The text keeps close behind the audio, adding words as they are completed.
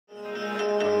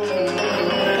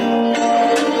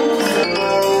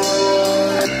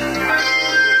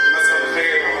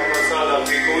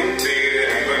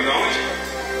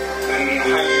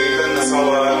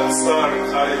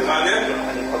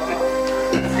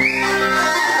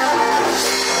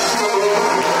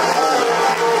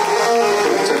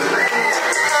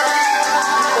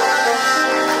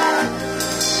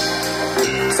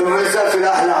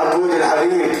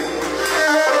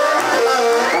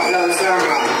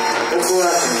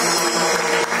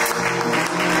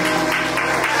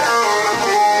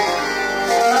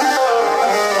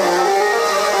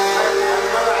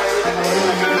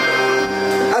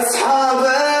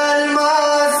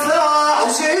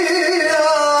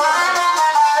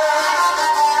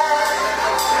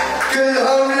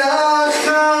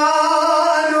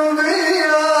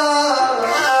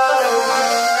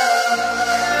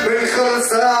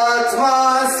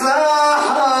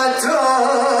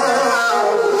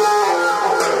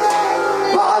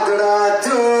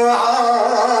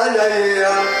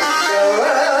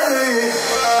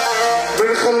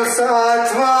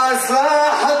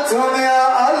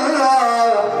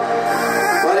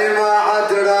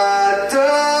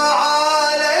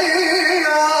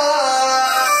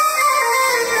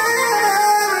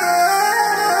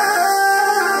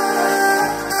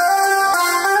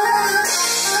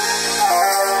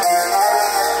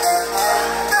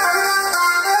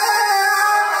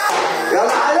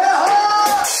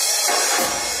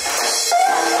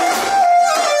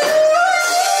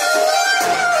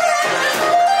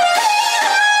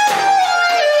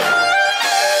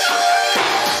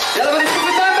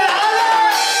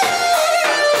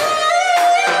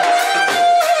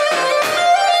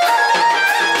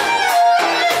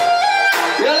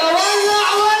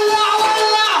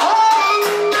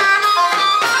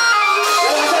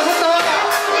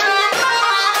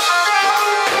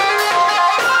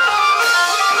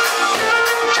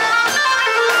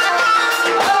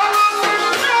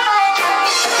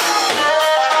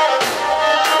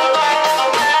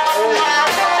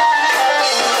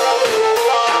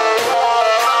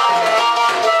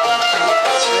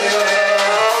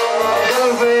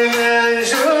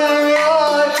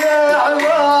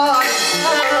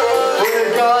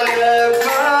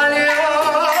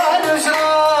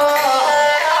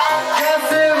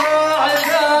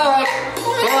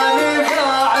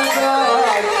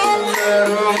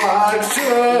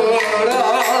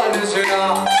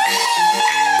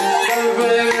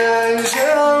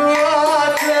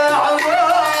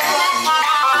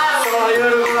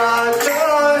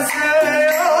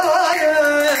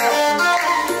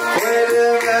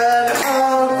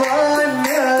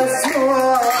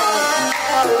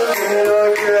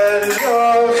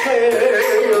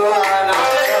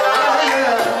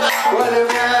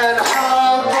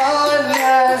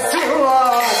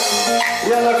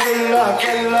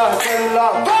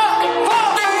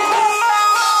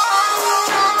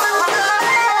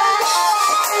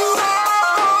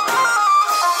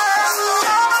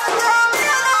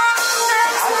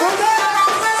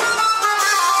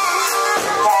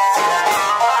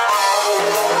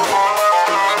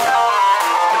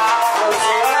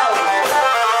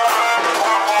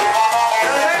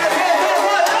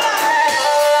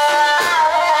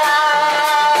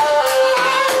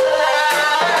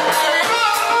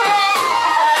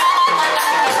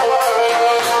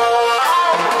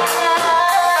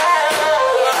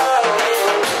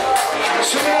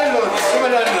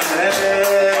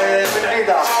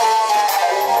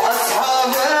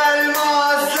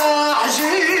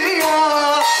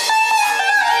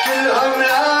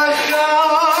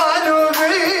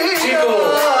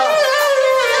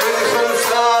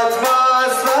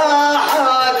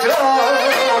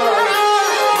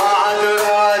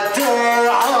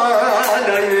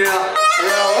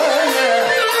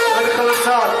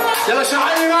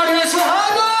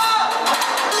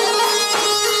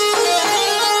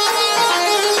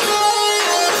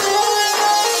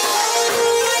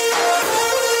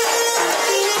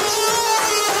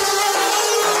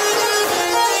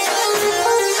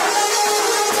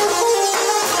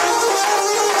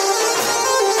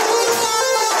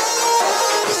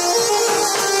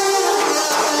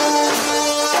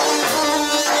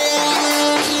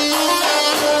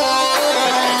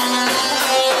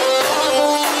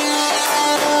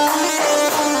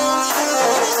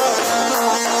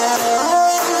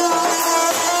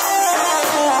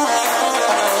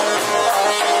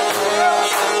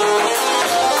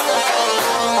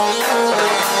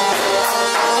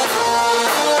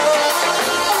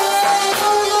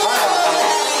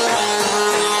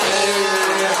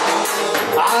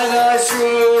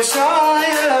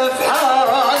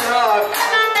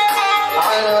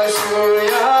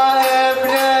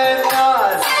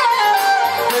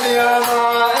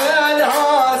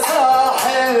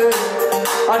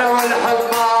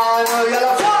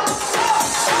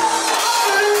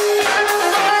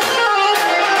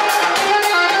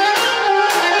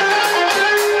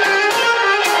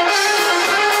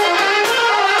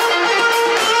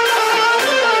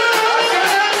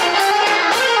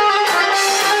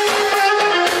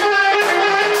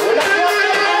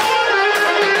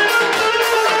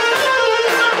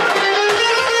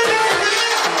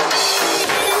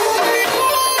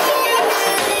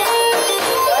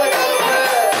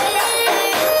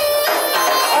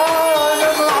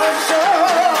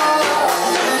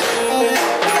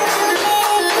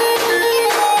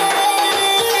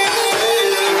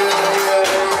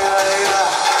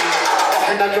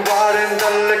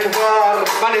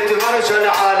زماني تمرجل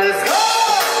على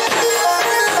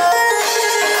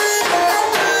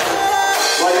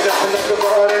ونحن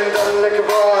كبار نضل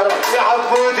كبار يا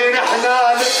عبودي نحن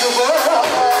الكبار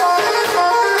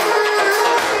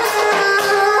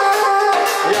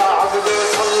يا عبدو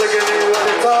طلقني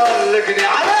ولا طلقني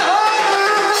على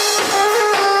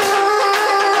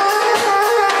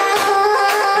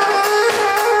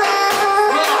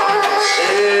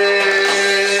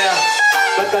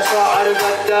بدها شاعر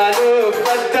بدها لوك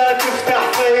بدها تفتح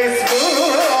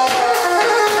فيسبوك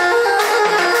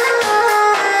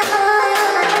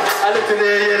قالت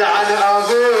لي يلعن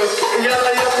ابوك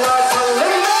يلا يلا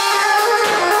صلي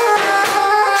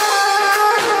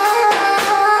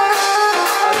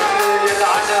قالت لي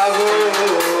يلعن ابوك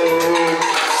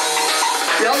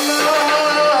يلا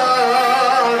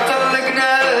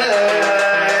طلقنا.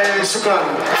 شكرا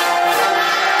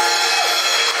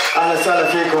اهلا وسهلا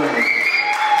فيكم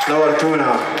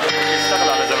نورتونا.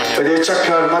 بدي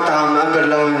اتشكر مطعم امبر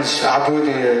لونج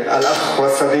عبودي الاخ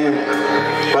والصديق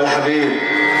والحبيب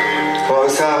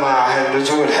واسامه على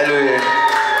الرجوع الحلوه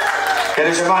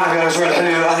اللي جمعنا برجوع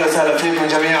الحلوه. اهلا وسهلا فيكم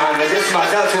جميعا. بدي اسمع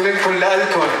دافي منكم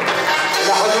لالكم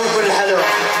لحضوركم الحلو.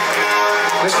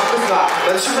 مش عم بسمع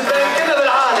بدي اشوف الدنيا كلها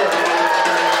بالعالم.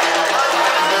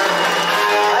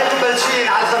 هيكم بلشين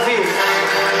على الخفيف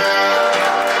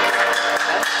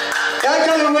يا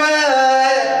قلبي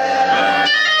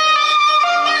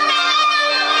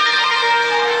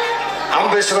عم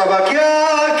بشربك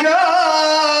يا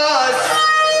كاس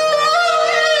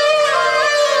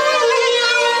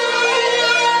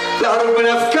لهرب من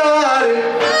افكاري.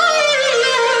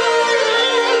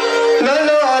 لا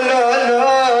لا لا لا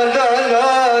لا لا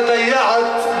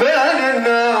ضيعت بين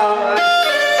الناس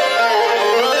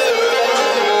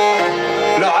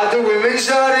لا عدوي من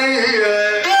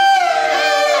جاريه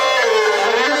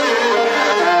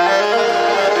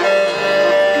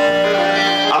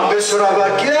عم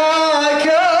بشربك يا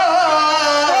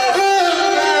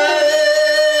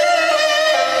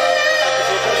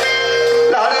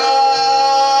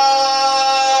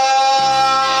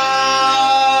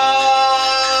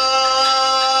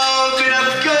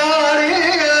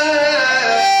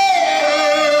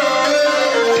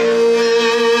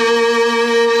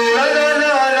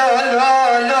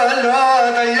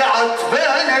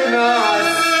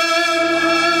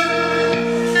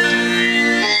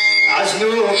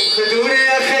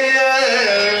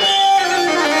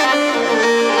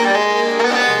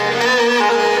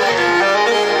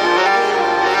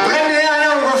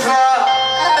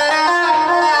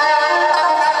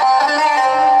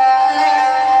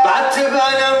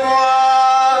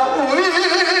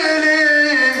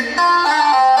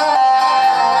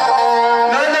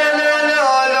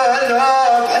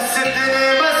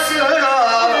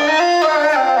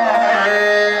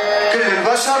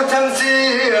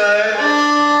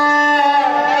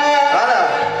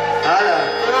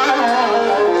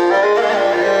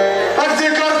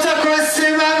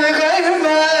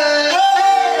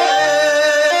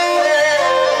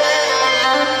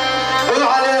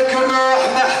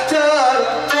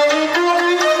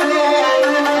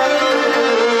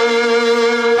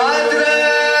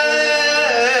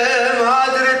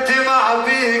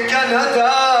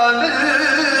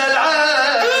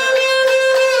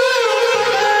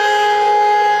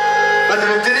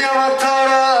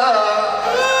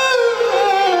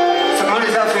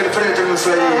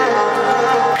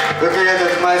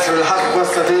بقيادة مايسترو الحق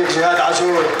والصديق جهاد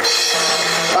عاشور.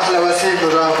 أحلى وسيم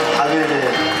الرام حبيبي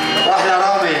وأحلى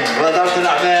رامي وإدارة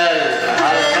الأعمال.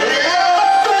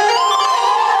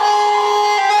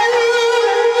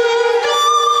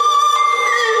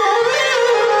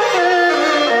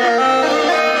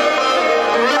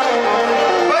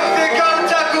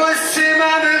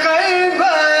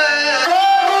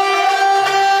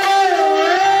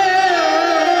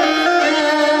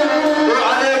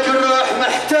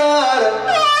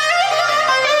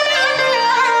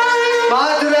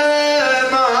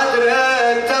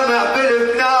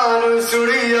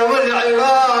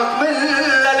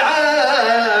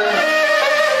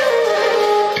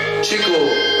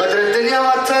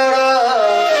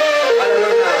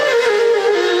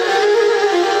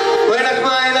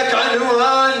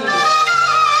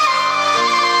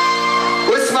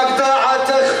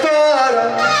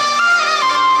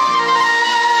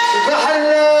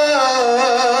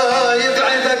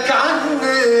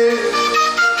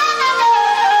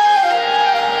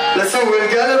 لسوي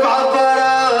القلب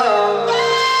عبارة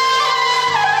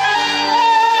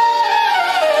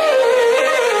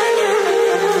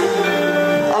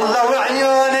الله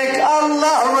وعيونك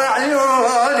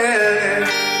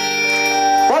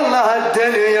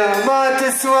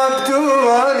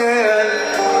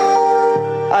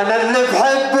انا اللي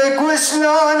بحبك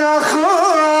وشلون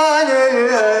اخوني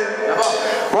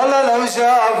والله لو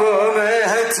جابوا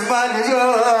 100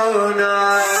 مليون.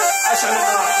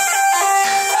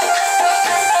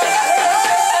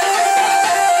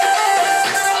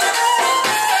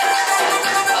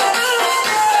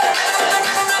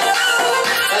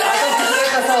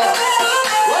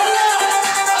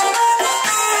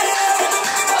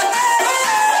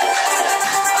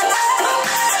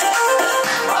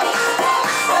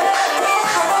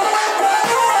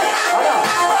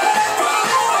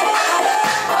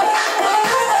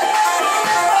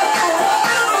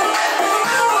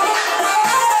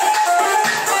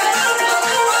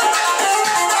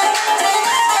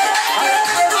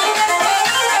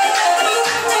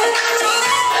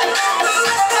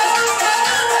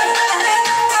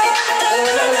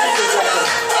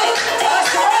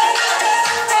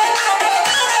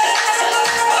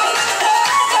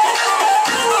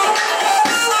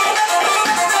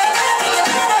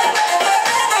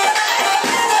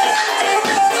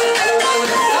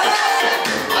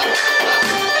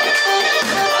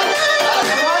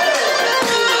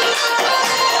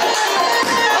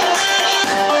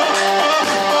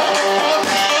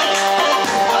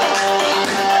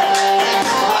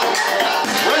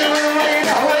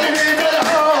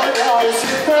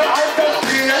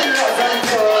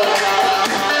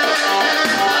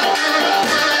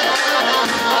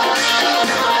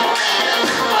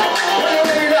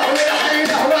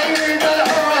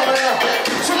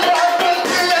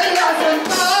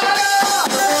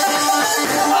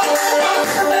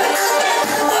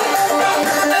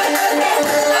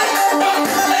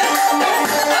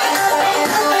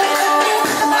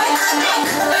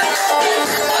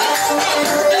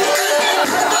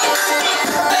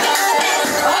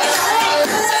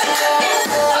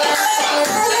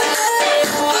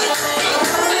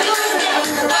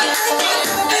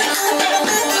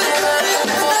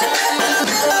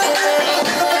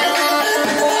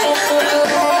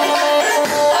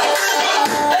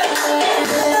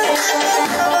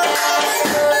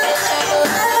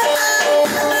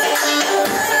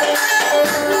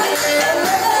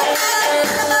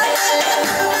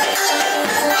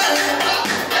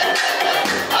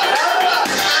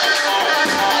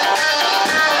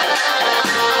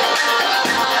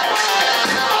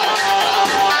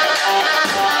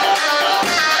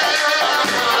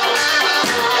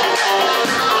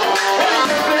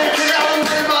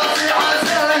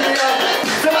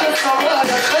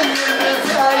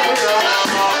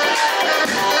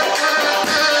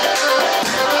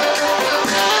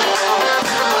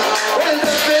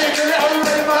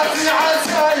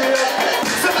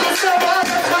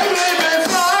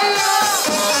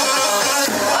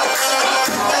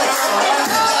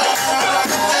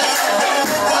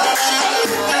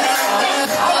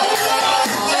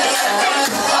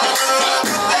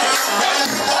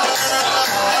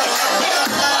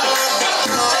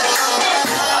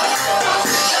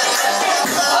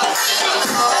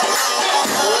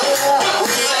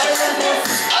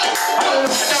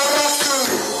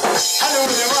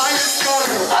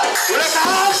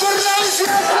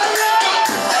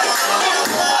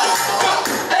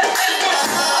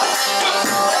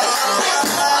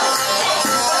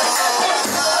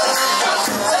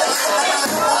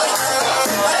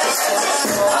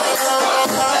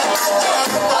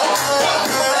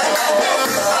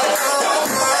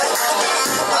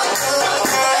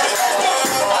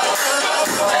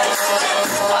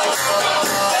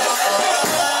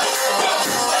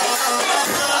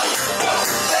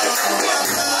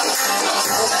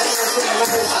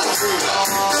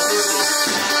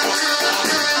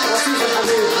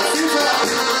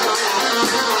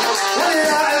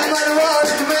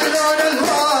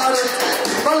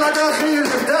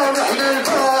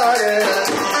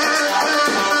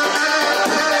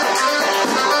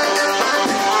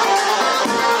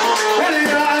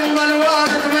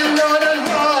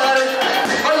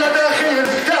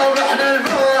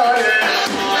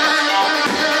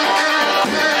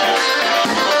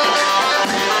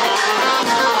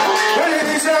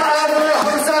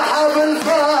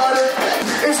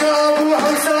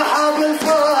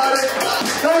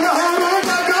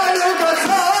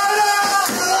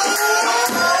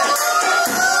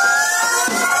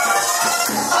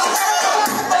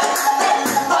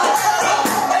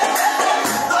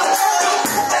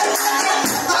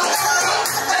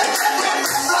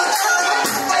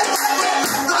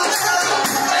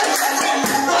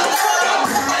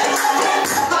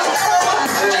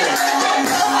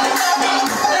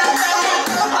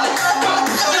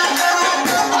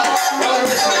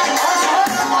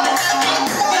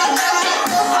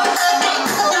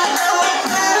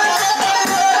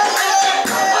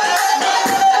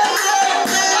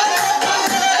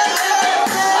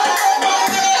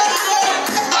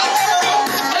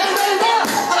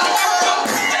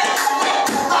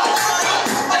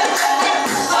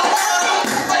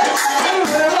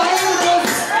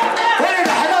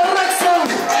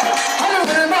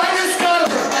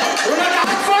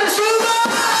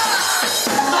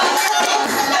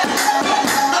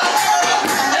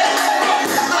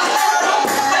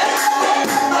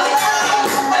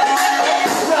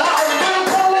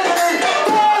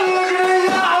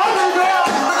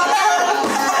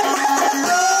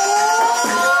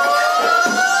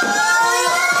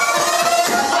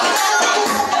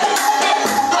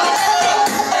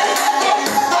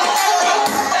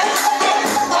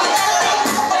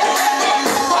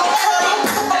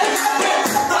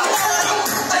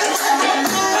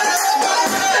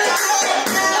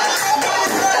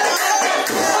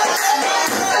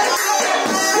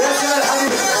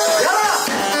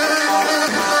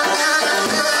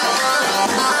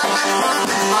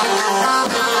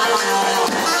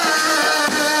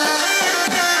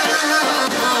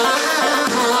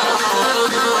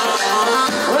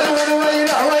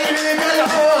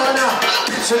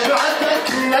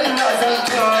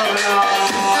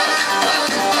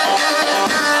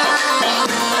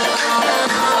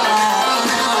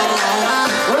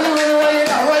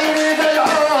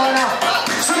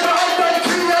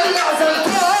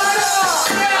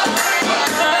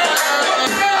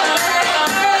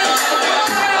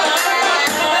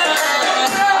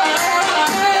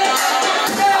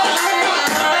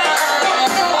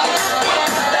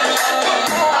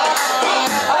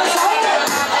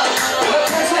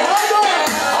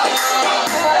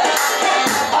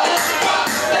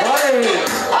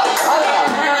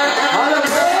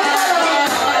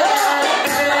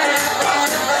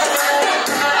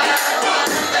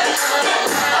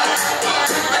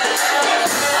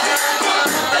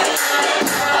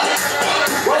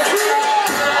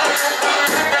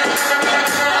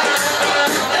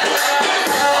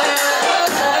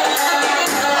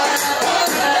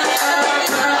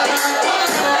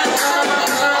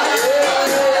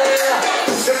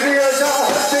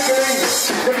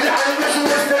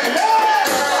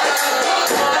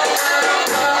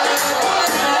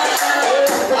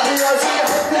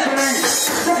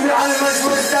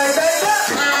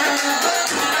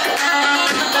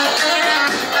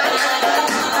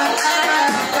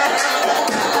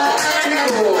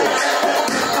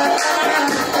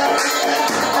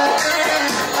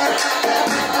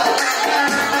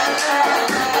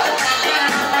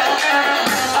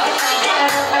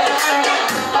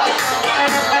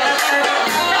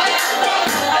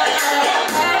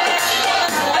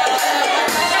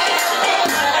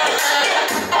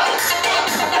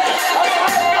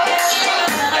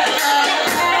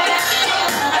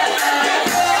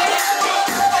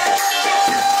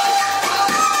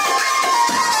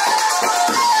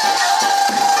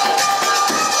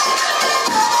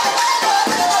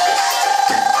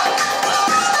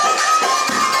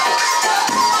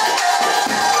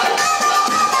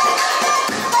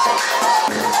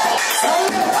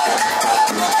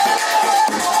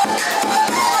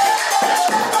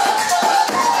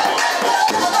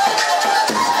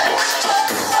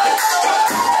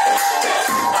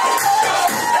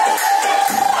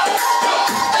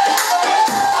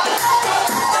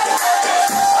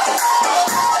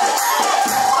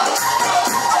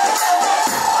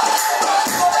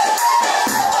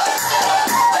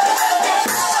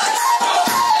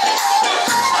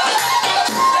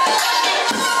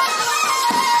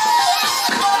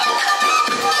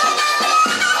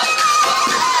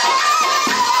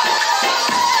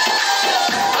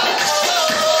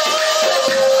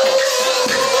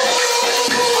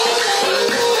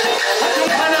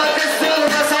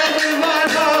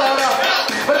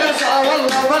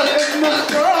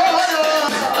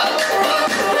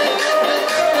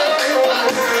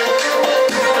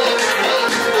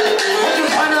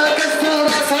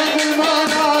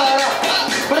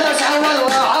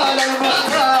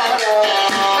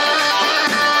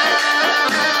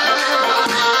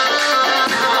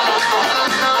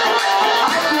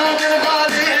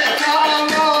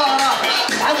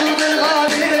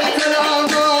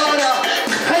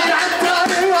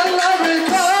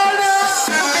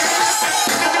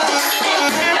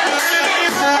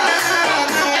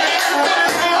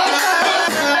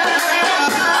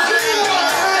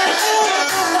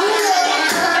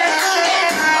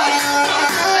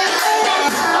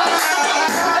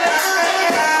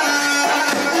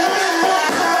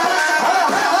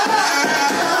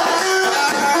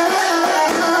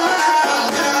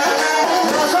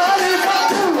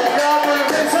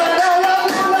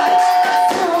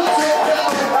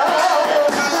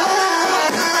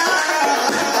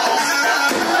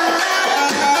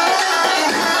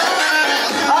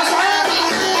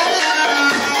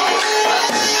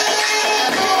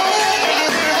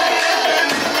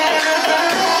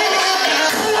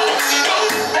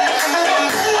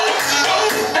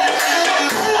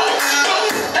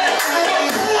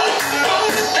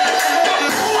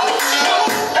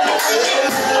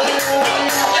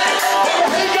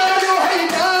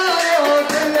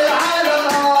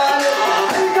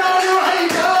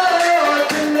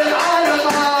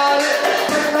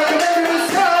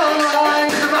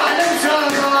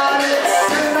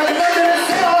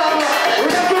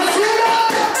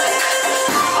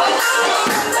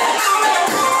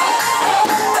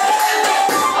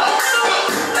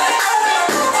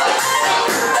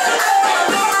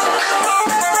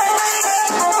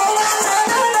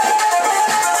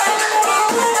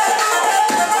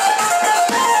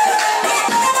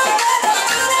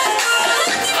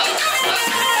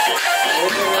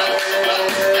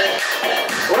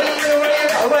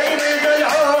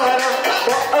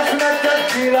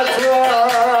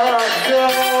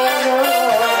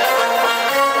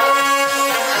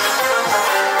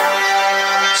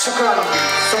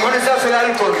 زفة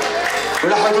لكم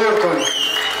ولحضوركم.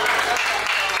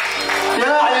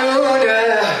 يا عيوني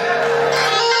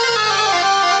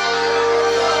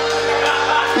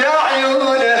يا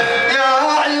عيوني يا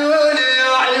عيوني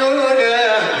يا عيوني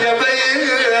يا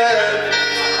بيي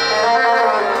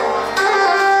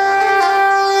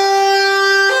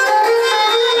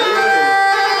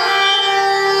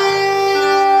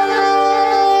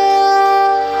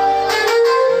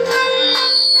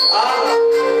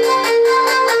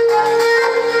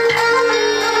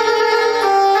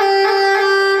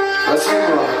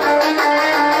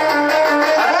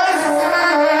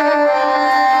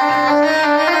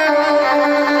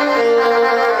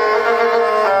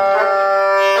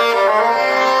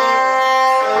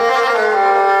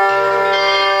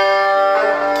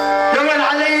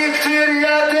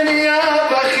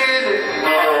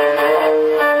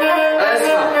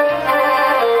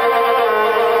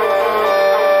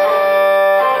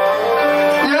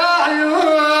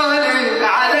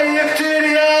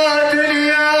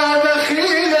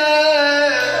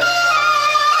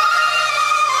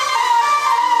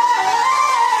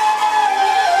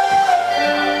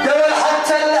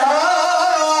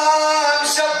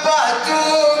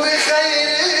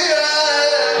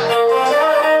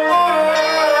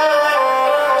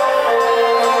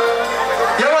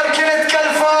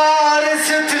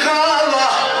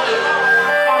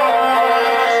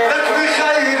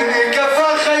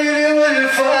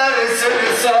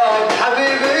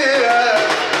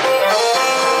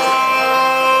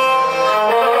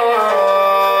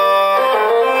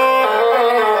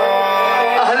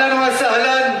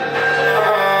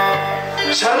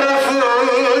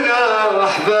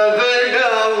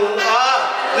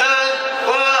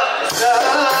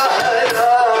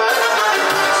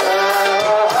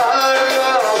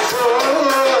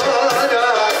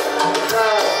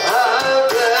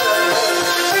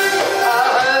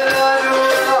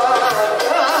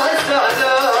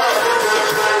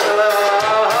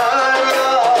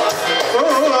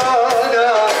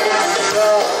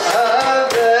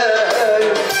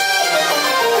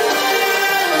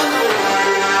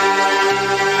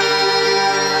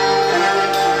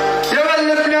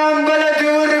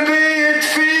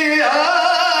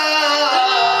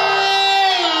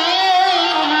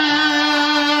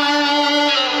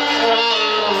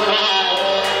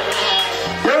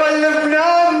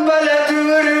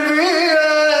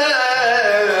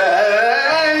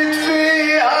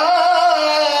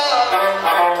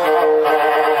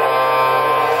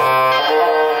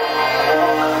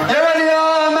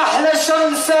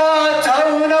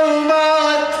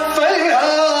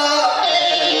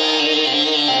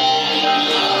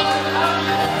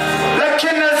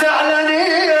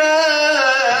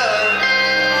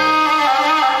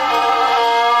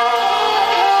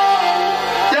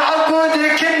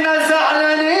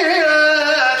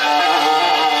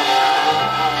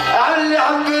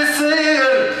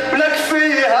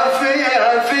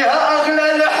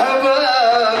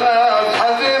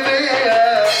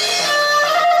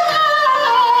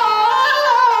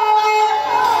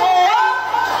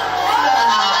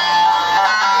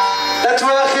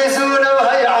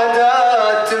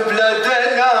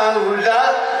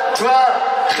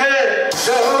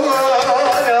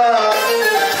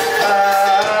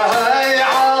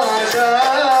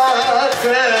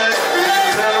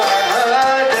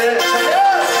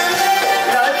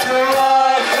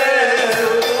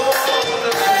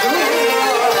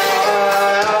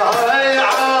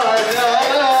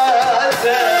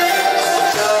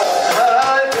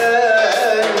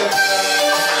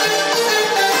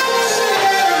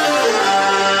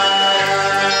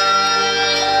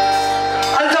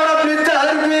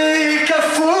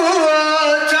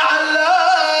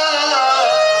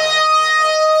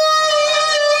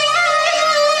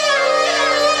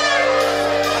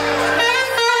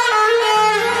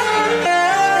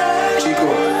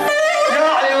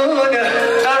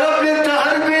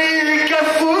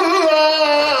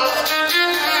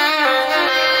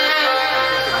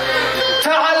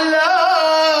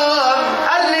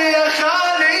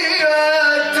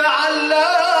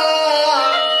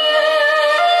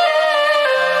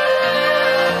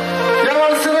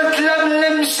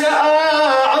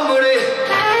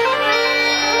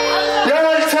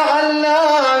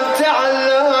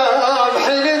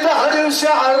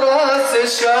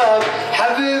الشام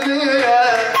حبيبي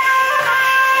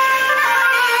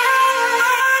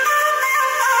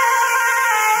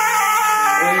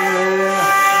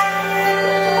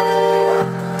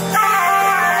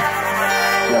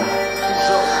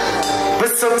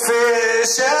بالصدفة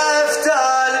شفت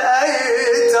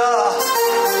لقيته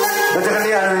بدي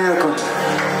اغنيها انا وياكم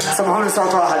سمعوني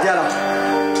صوت واحد يلا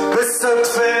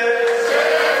بالصدفة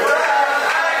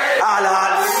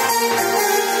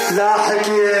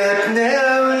حكيتني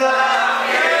ولا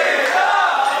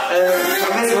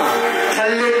اسمع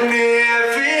خلتني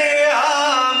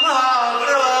فيها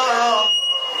مغرور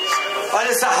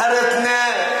ولا سحرتني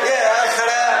يا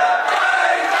اخره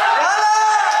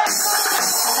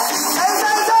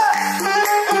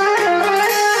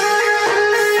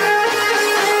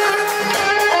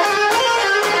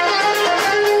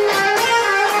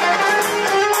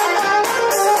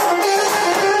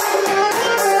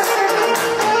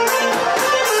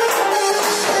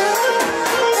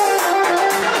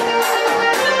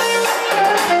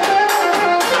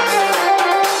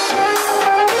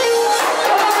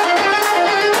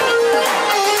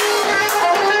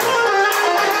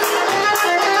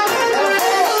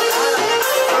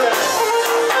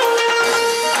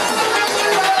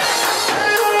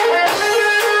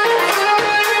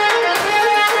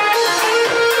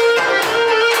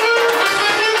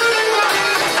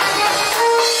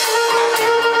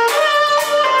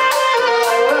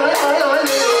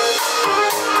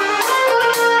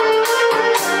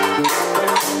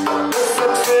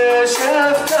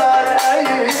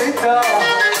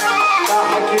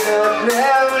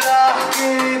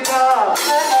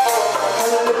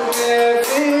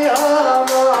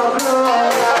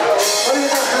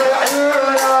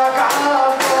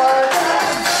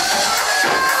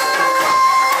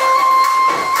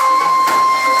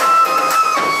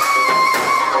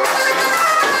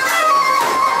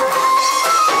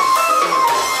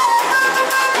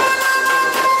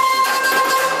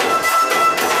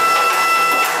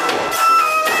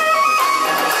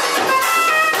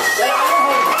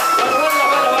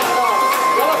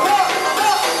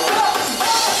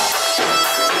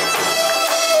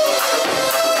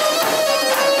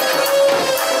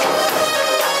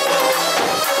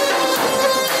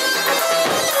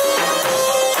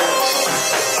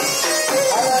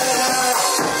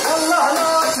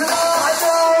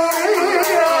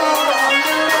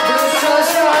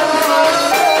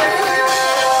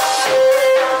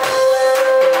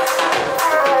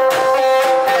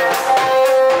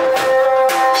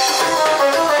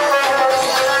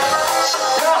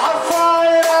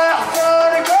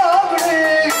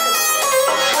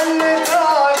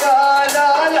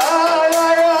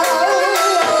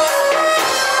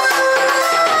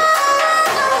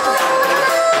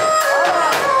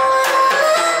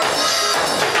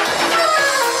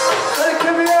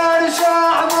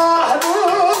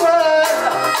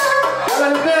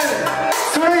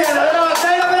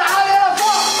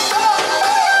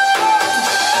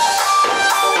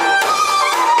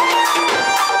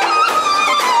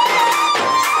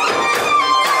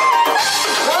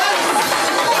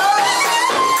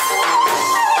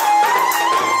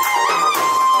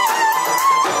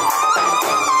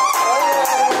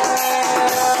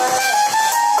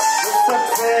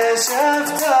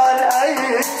شفت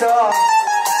الأيتام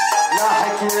لا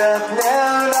حكيتني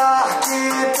ولا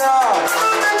حكيتها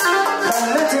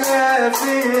خلتني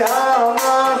فيها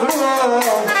مغرور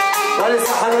ولا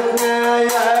سحرتني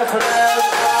يا خرب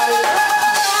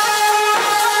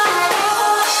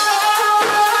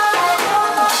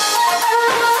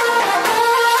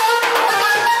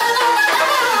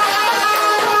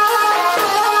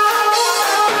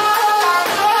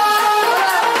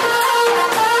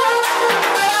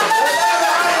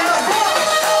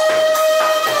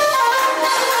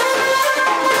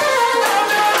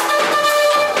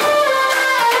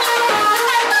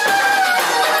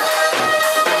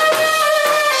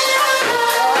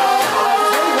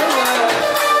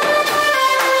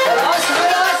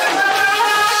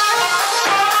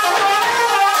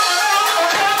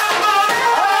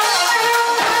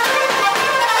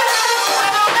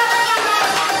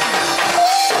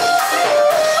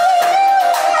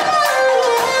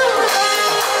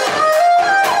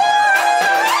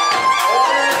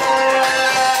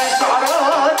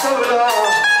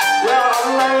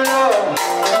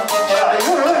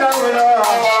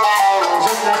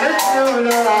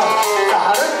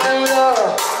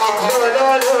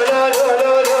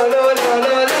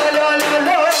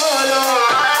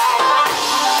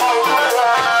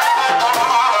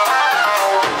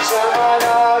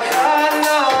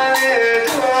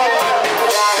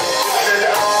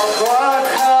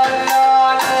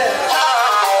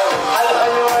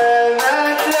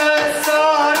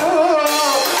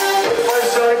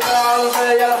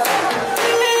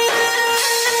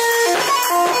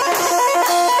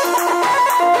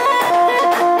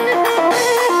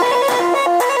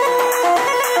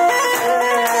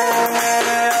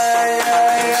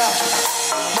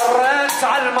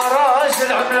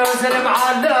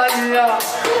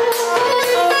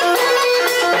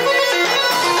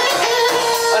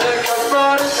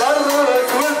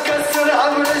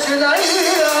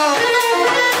الايام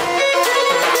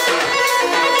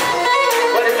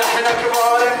احنا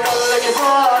كبار نضل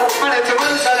كبار ما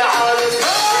نتمنى العالم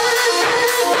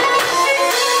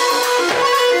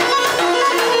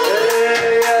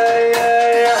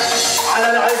على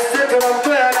العزة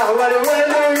ربنا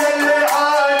والويل يلي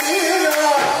عادينا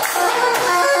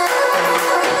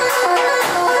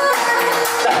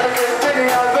تحرق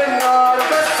الدنيا بالنار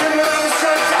بس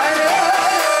مرمشت علينا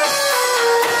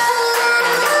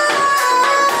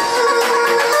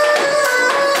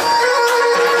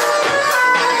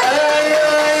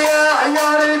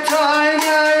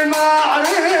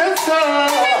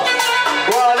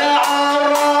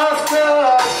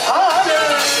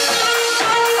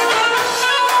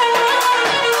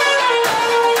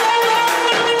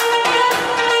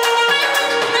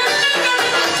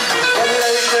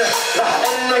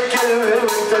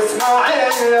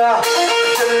تسمعيها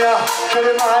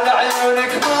كلمة على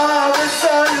عيونك ما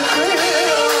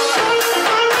بتسلفيها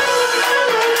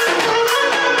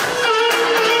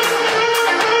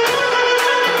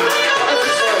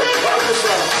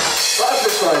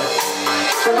وقف شوي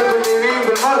شبكوا اليمين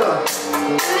بالمرة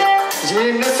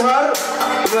جايين نسهر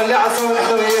ونولع سوا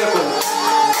نحن وياكم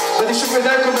بدي اشوف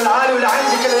ايديكم بالعالي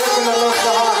ولعندي كلياتكم الله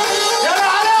سبحانه يلا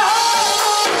عليها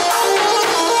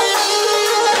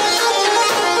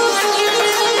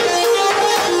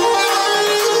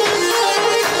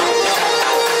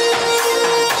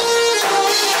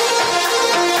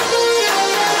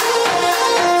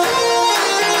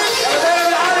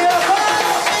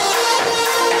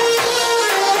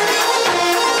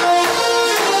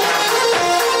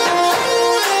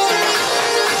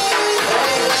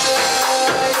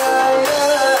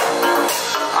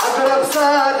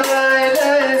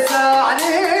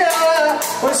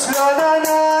وشلون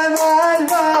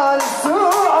انا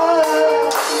ملسوعة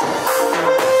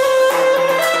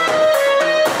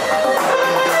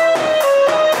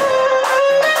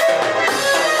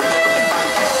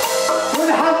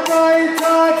من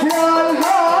حبيتك يا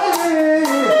الغالي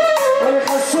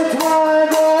وخشت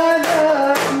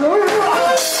وانا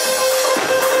ممنوعة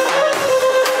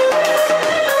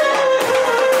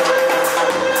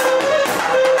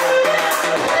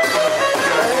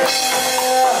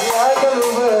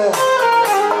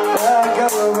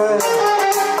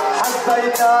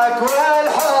حبيتك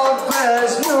والحب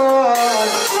جنون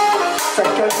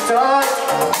سكتك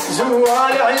جوا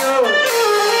العيون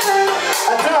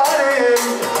اتاري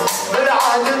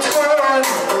بالعهد تكون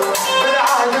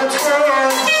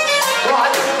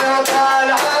وعدنا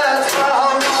طالعت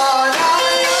خرمانة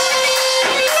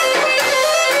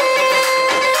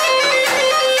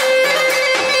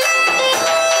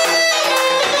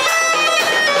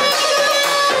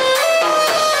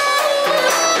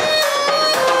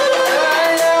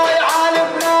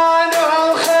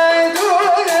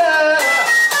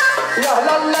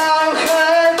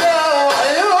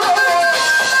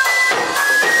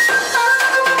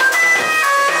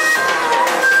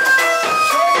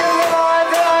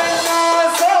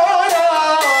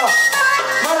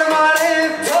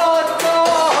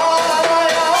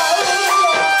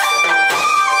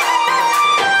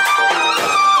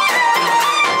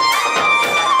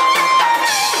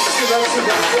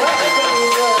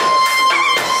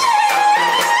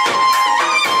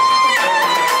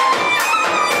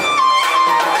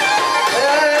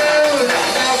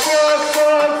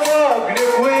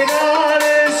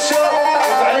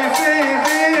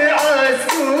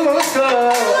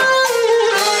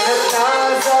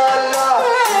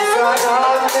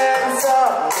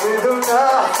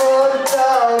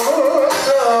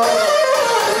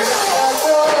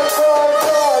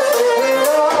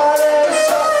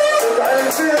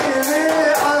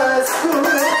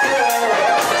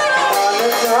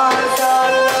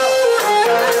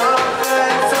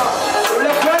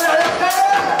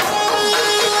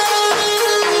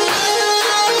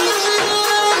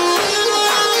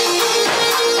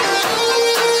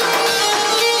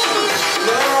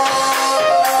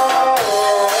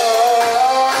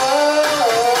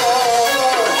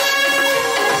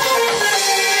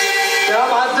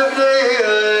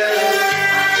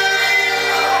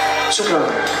شكرا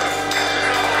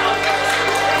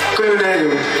كل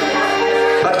نايم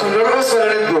بدكم نرقص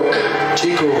ولا نطبق؟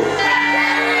 تشيكو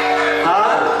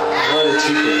ها؟ ولا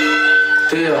تشيكو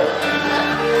تيو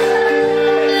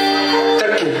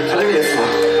تركي خليني اسمع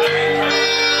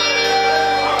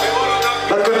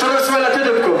بدكم ترقص ولا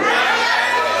تدبكوا؟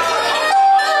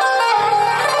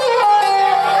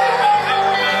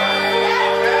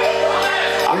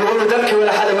 عم يقولوا دبكي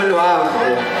ولا حدا منه عام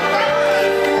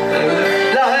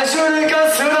لا شو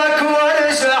القصرك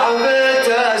وارجع بيت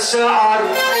الشعر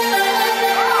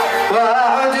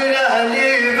واعد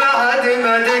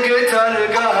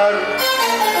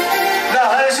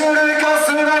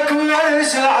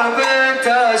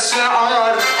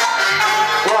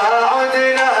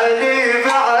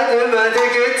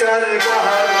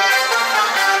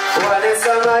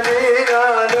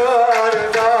مدينة نور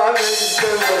ضام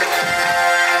الجبل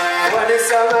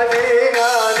ونسى مدينة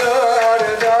نور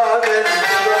ضام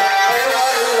الجبل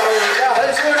والله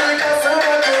يهجر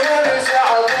كسرك وارجع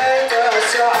بيت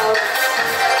الشعب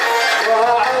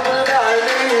وعب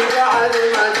ظهري بعد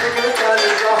ما تقتل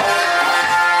القهر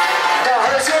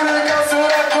يهجر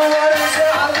كسرك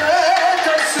وارجع بيت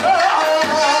الشعب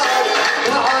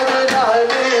وعب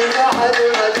ظهري بعد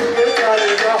ما تقتل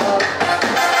القهر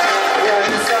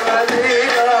ونسى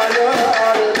مدينة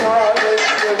نور ضام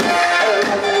الجبل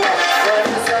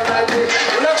ونسى مدينة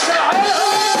ولك شعر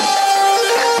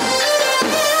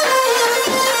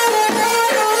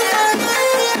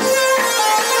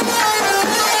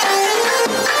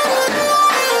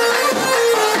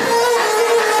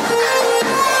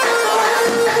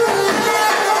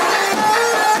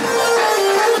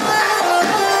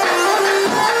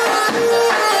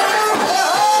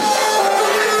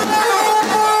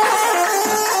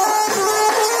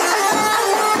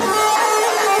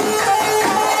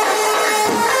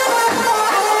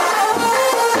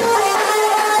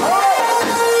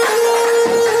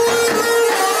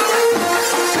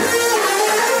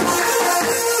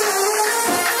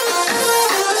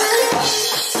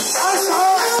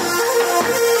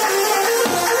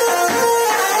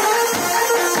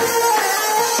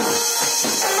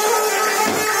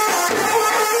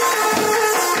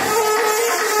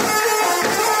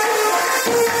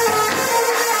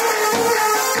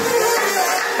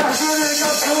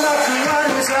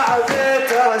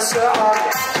الشعر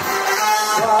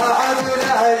وعد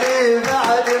الأهلي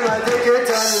بعد ما دقت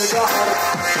القهر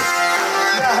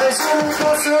يهجم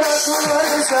كسرك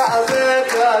وارجع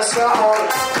بيت الشعر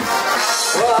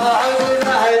وعد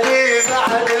الأهلي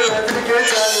بعد ما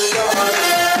دقت القهر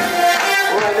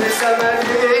ونسى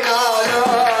مدينة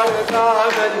نور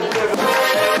ضام الجبل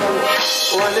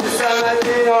ونسى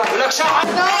مدينة ولك شعر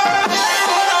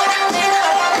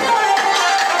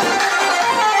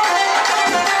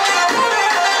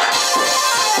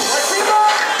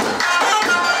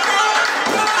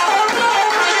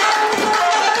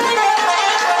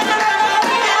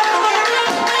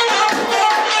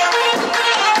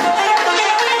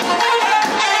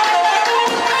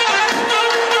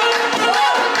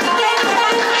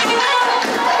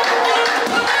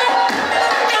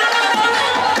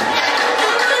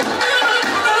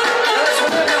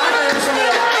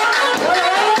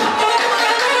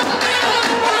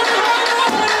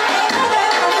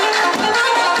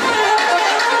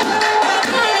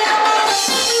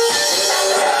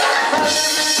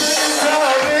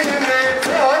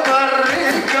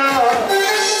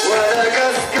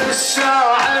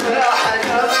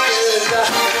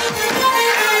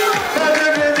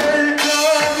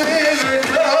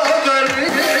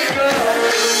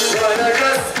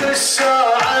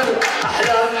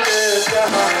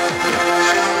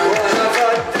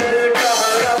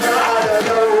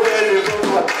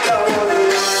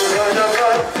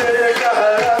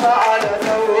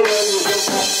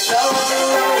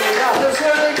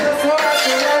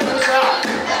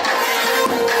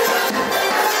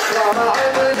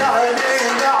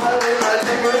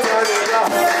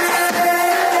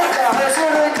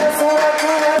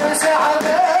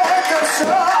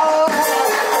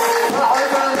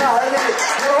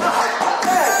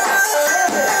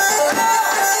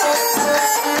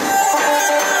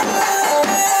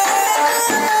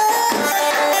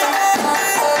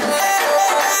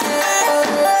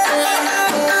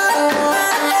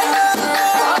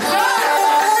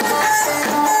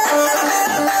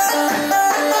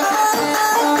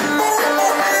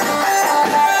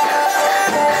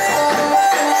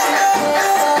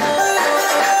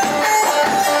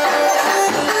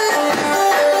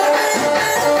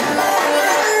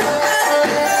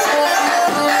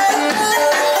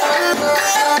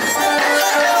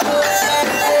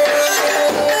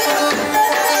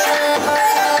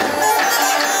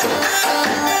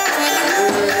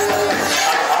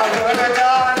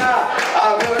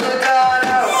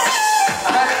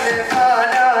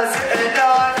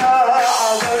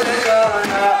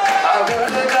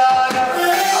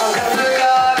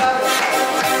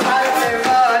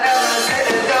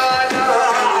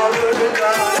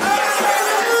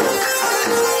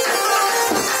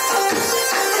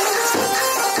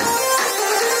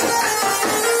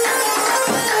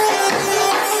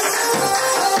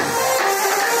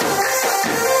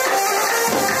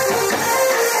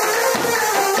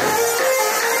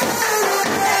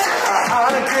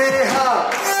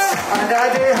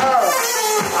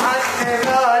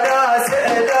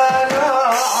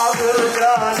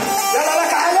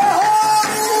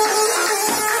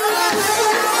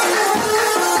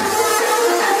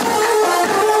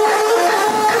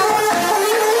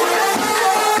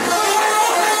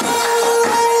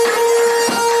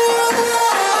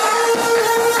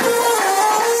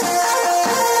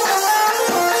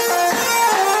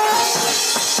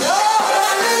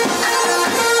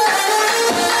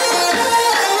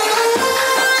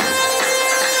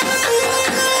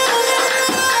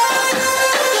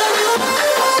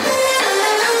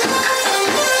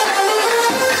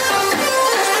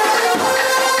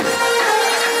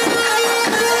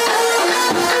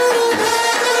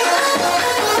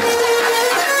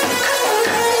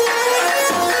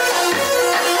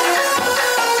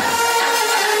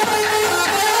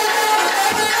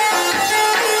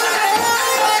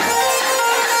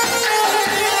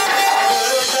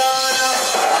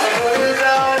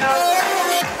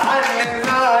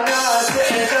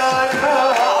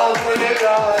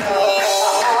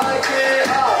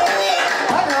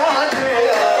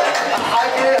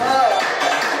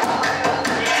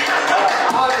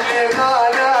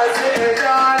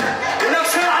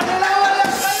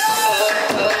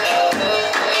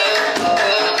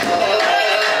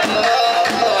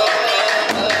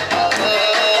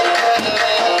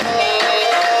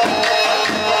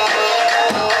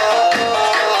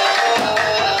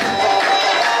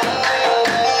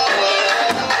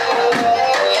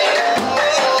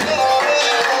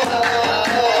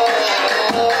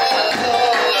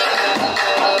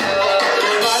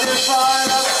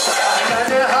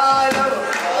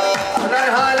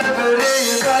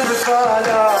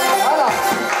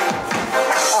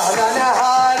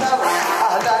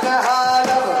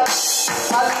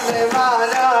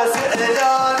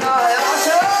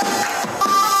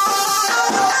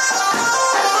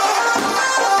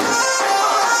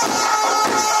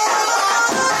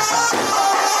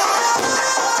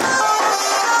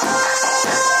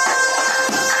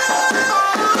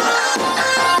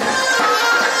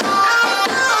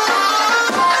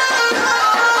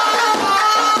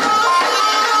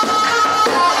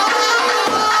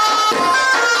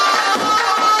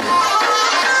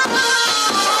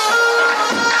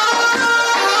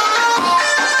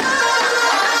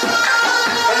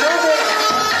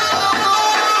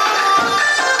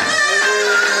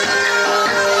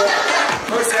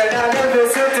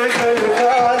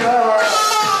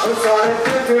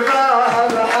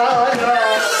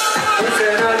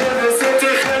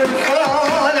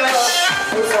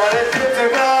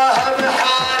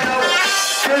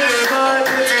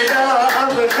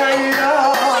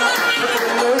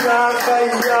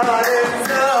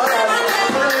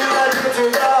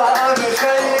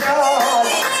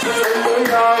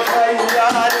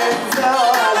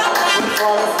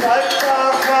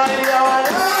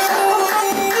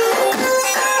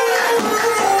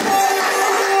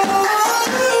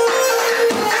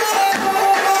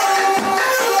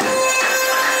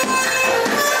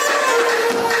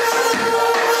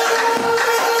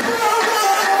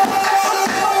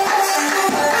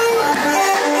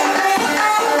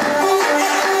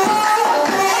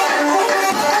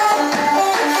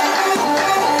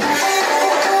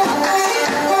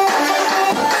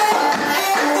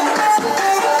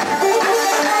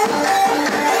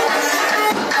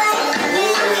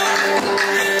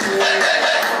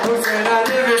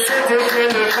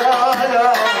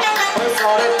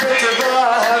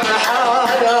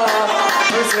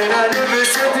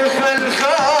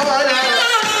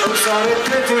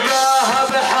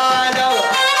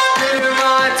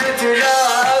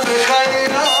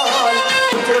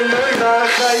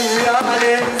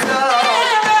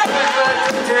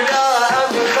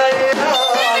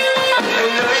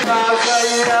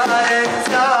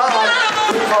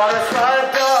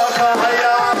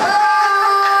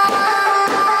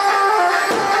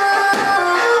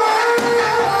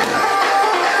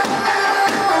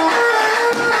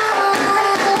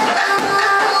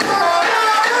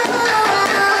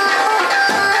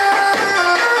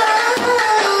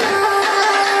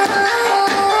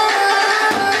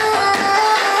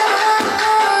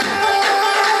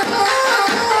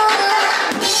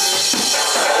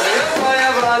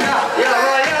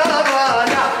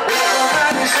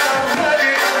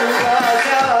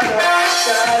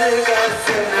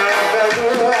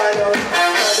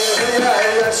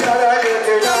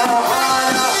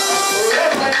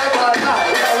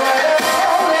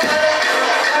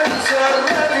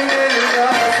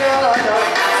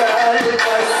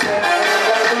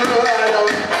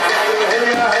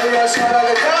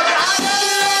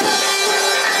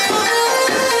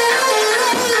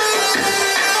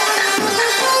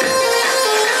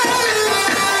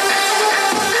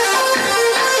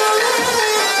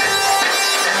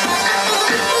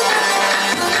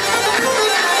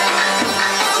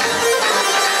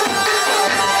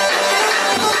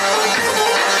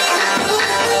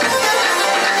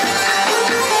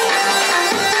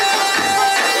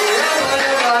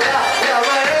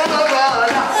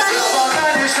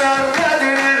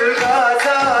Shut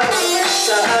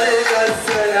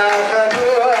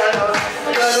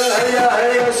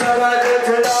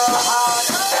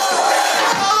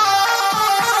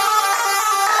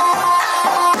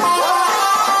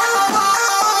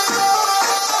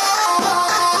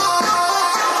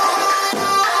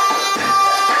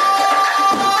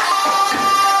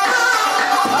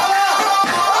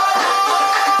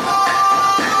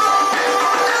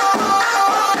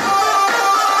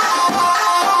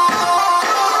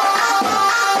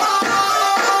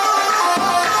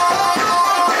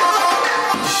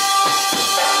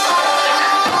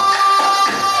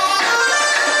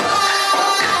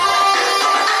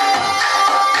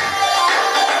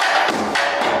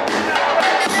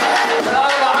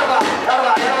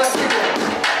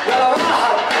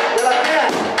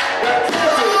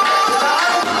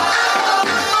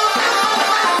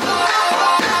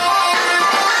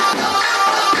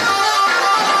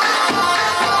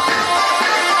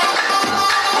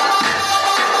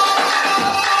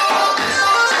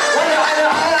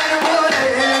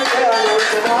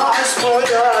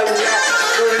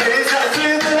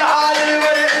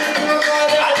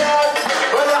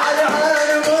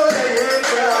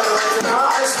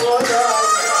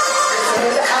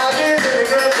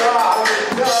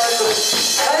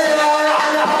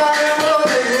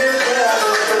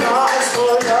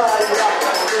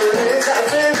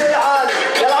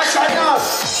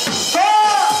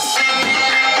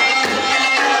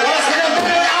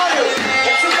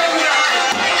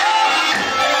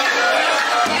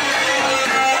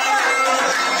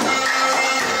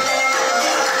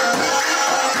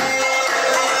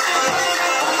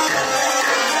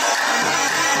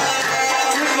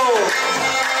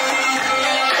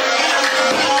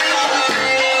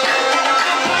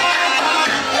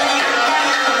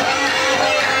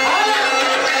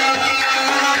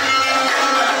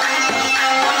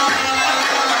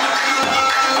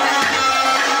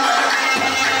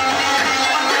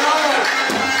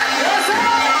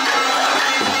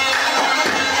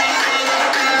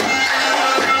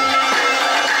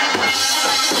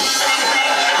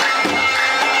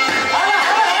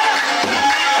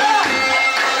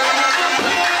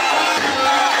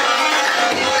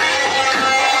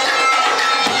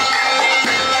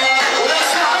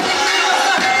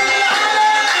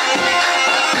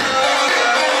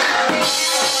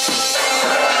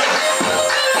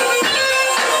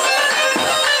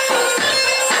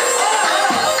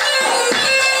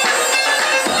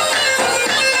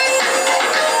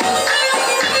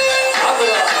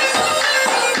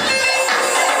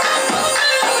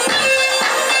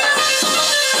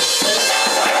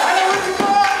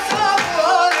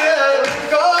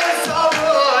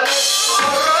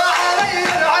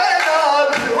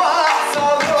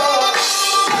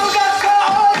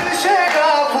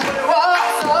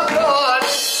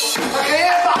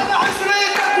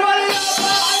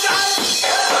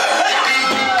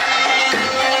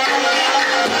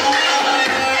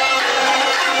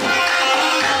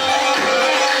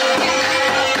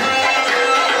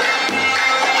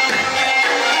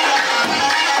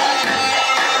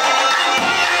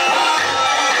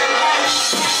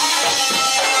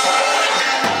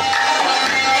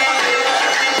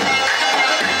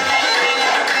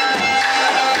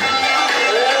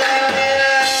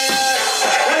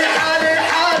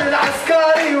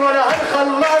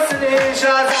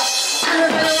إجازة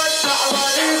كلمة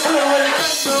والتعواليف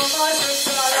والكف وما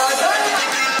شفت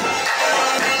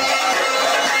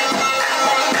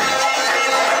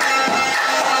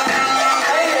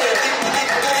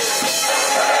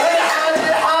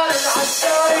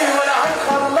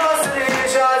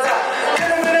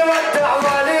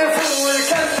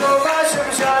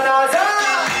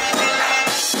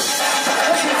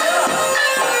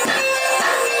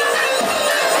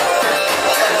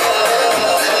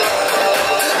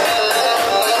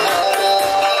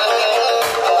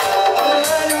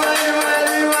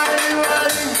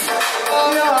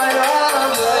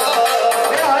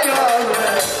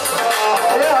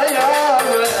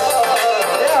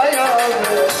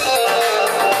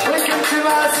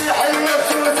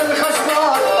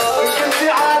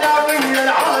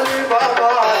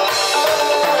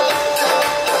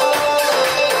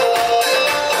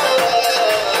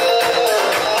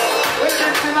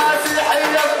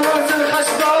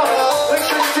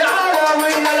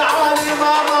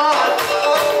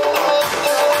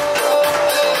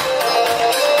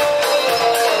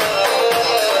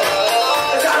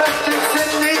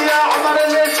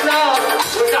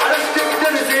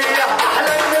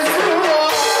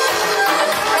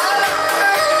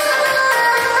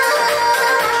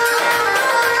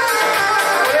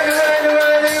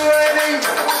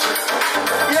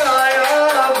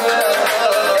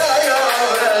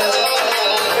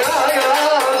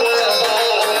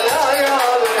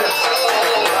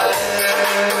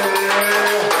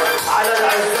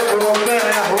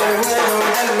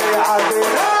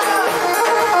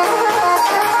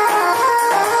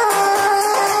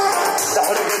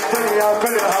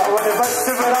كلها وانا بس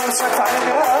برمشة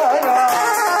عينيا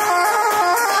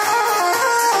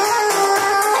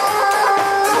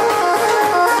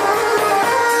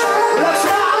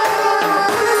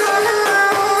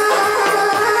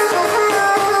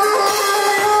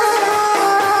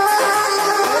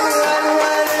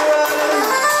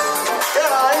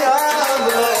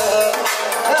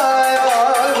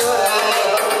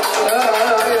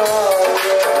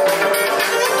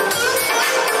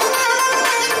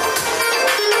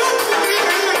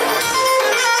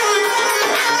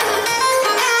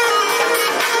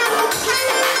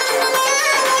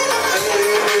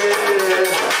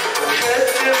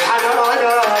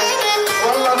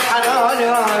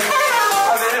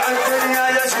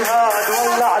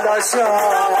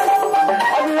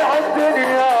أبيع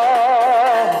الدنيا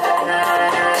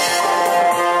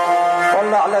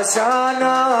والله علشانك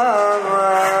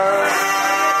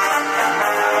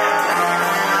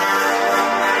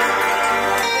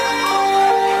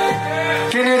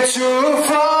كنت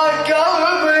تشوفك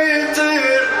قلبي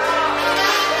يطير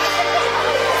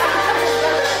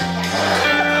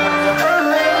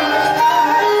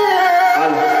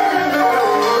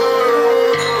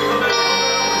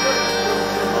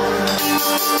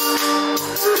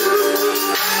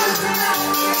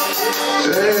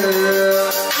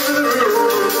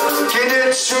كنت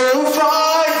تشوفك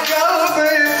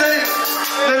قلبي يطير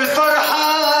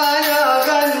للفرحة يا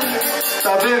غني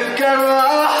طبيب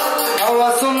جراح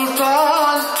هو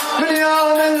سلطان من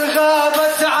يوم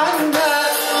الغابت عنا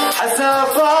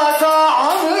حسافات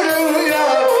عمري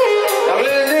وياك يا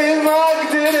ويلي ما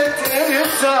قدرت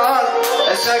انسان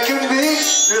اشاكم بيك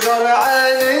نظر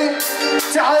عيني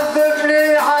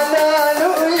تعذبني عنان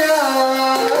وياك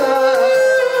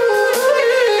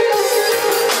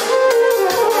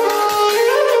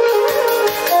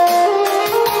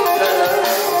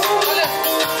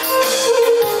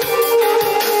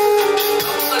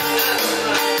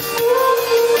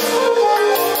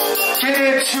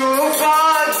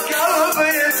شوفك قلبي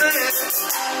يطير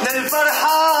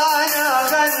للفرحة يا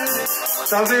غني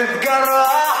طبيب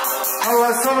جراح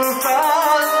هو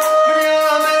سلطان من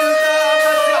يوم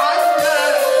الغابت عنك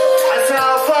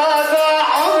حسافات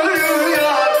عمري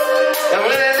وياك يا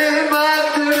ويلي ما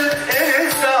قدرت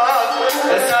انساك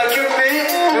ساكن بي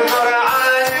نظر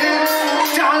عيني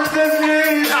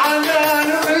تعذبني عنان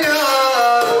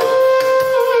وياك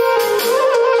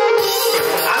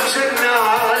عمشنا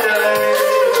علي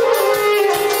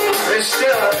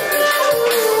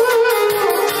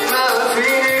ما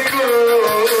فيني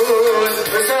كون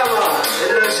بسامة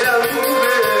إلا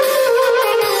جنبي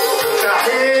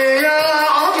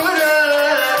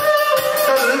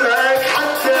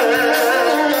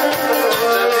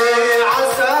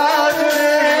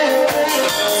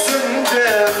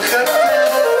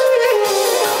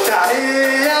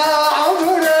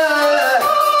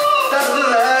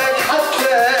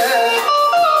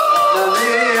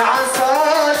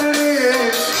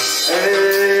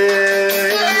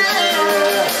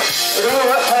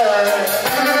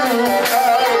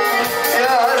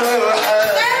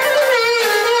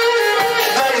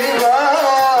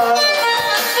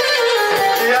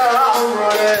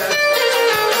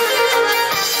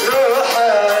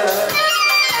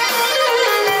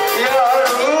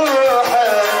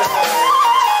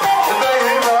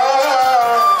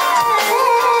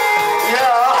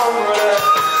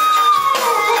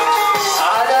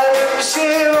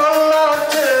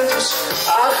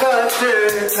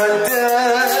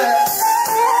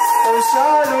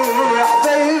وشالوا يا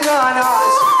حبيبي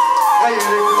ناس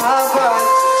غيرك ما بان.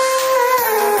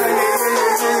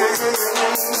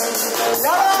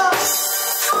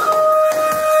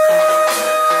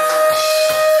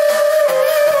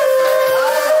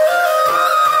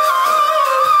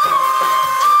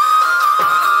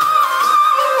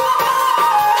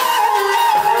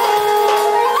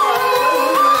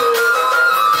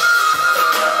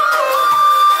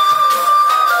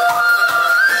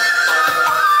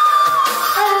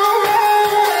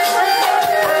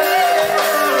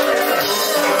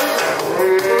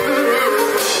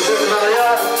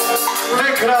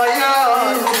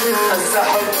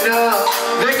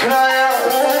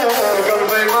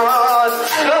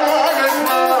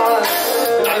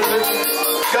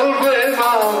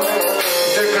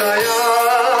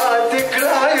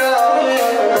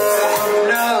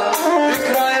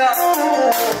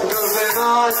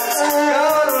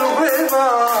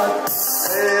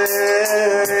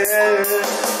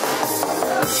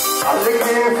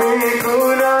 علقني فيك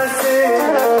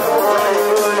وناسينا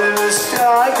وعيون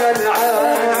مشتاقة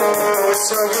العالم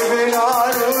والشوق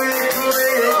بالنار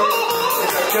ويكويني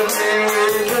يذكرني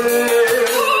ويقلب.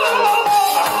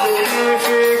 علقني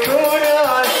فيك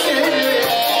وناسينا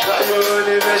وعيون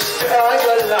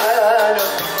مشتاقة العالم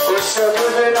والشوق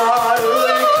بالنار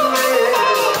ويكويني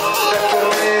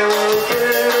يذكرني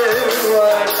ويقلب.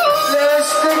 ليش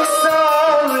تكسى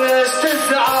وليش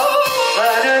تزعل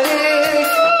أنا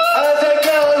ليك هذا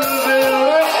قلبي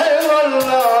وروحي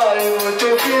والله يموت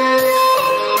فيك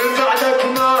من بعدك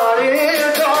ما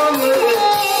أريد عمري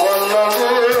والله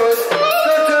موت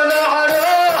تطلع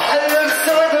روح اللي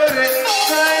بصدري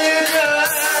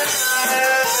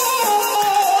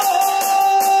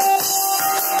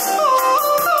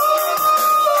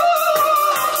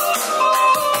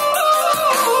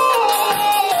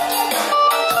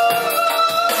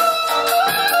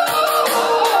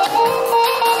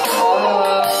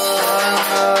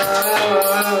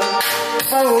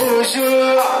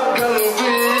موجوع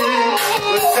قلبي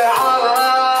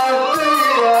والتعب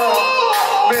بيا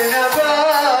من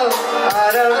أباب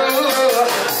على روح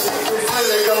يفل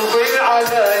قلبي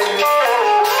علي.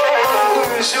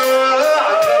 موجوع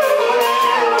قلبي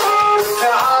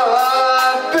والتعب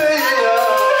بيا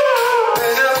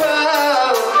من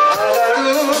أباب على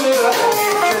روح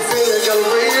يفل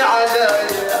قلبي علي.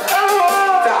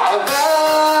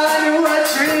 تعبان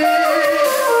وجهي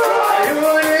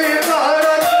وعيوني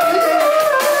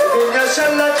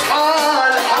شلت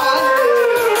حال حالي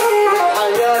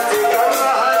وحياتي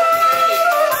كرهتني.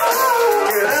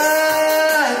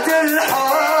 كرهت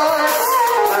الحب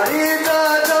أريد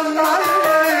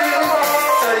أدمرني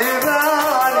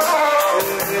طيبان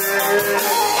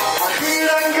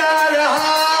أخيرا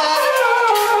قالها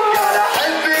قال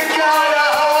أحبك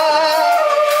قالها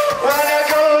وأنا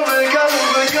قلبي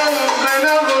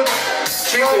نبض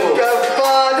وقف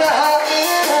بعدها.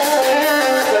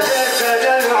 بدأت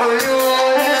أنا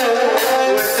العيون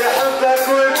وتحبك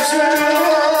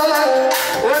وبجنون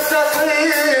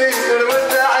وتطير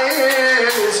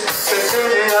وتعيش في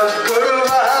الدنيا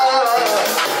بقربها.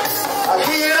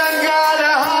 أخيرا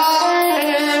قالها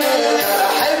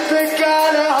أحبك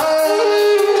قالها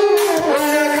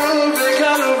وأنا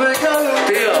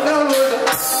قلبي نبض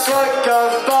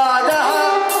توقف بعدها.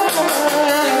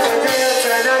 بدأت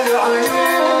أنا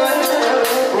العيون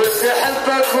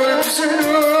وتحبك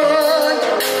وبجنون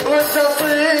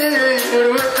وتطير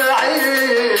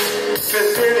وتعيش في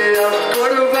الدنيا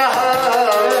بقربها.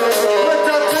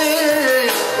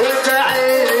 وتطير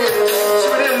وتعيش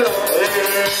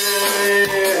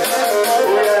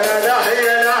ويا لا يا لا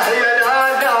يا لا يا لا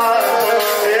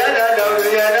يا لا يا لا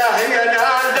يا لا يا لا يا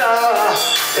لا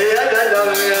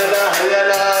يا لا يا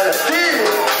لا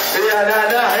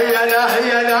يا لا يا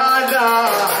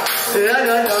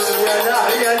لا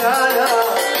يا لا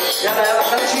يلا يا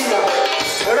خمسينة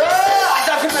روح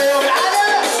احتفلنا يوم العالم.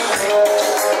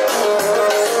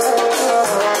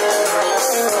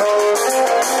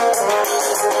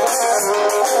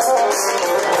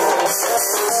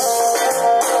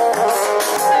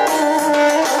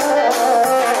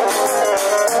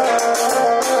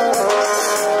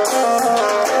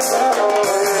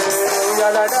 يا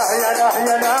لا يا لا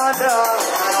يا لا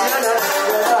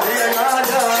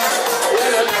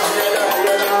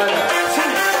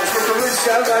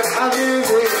شبك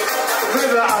حبيبي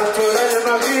ببعته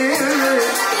للمغيب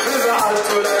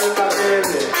ببعته للمغيب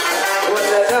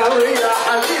ولا ناوي يا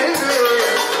حبيبي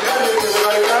قلبي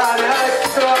غيران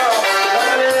اكثر.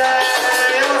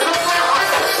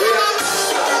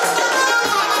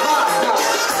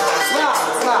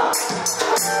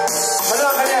 اسمع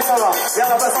خلينا سوا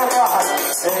يلا بس صوت واحد.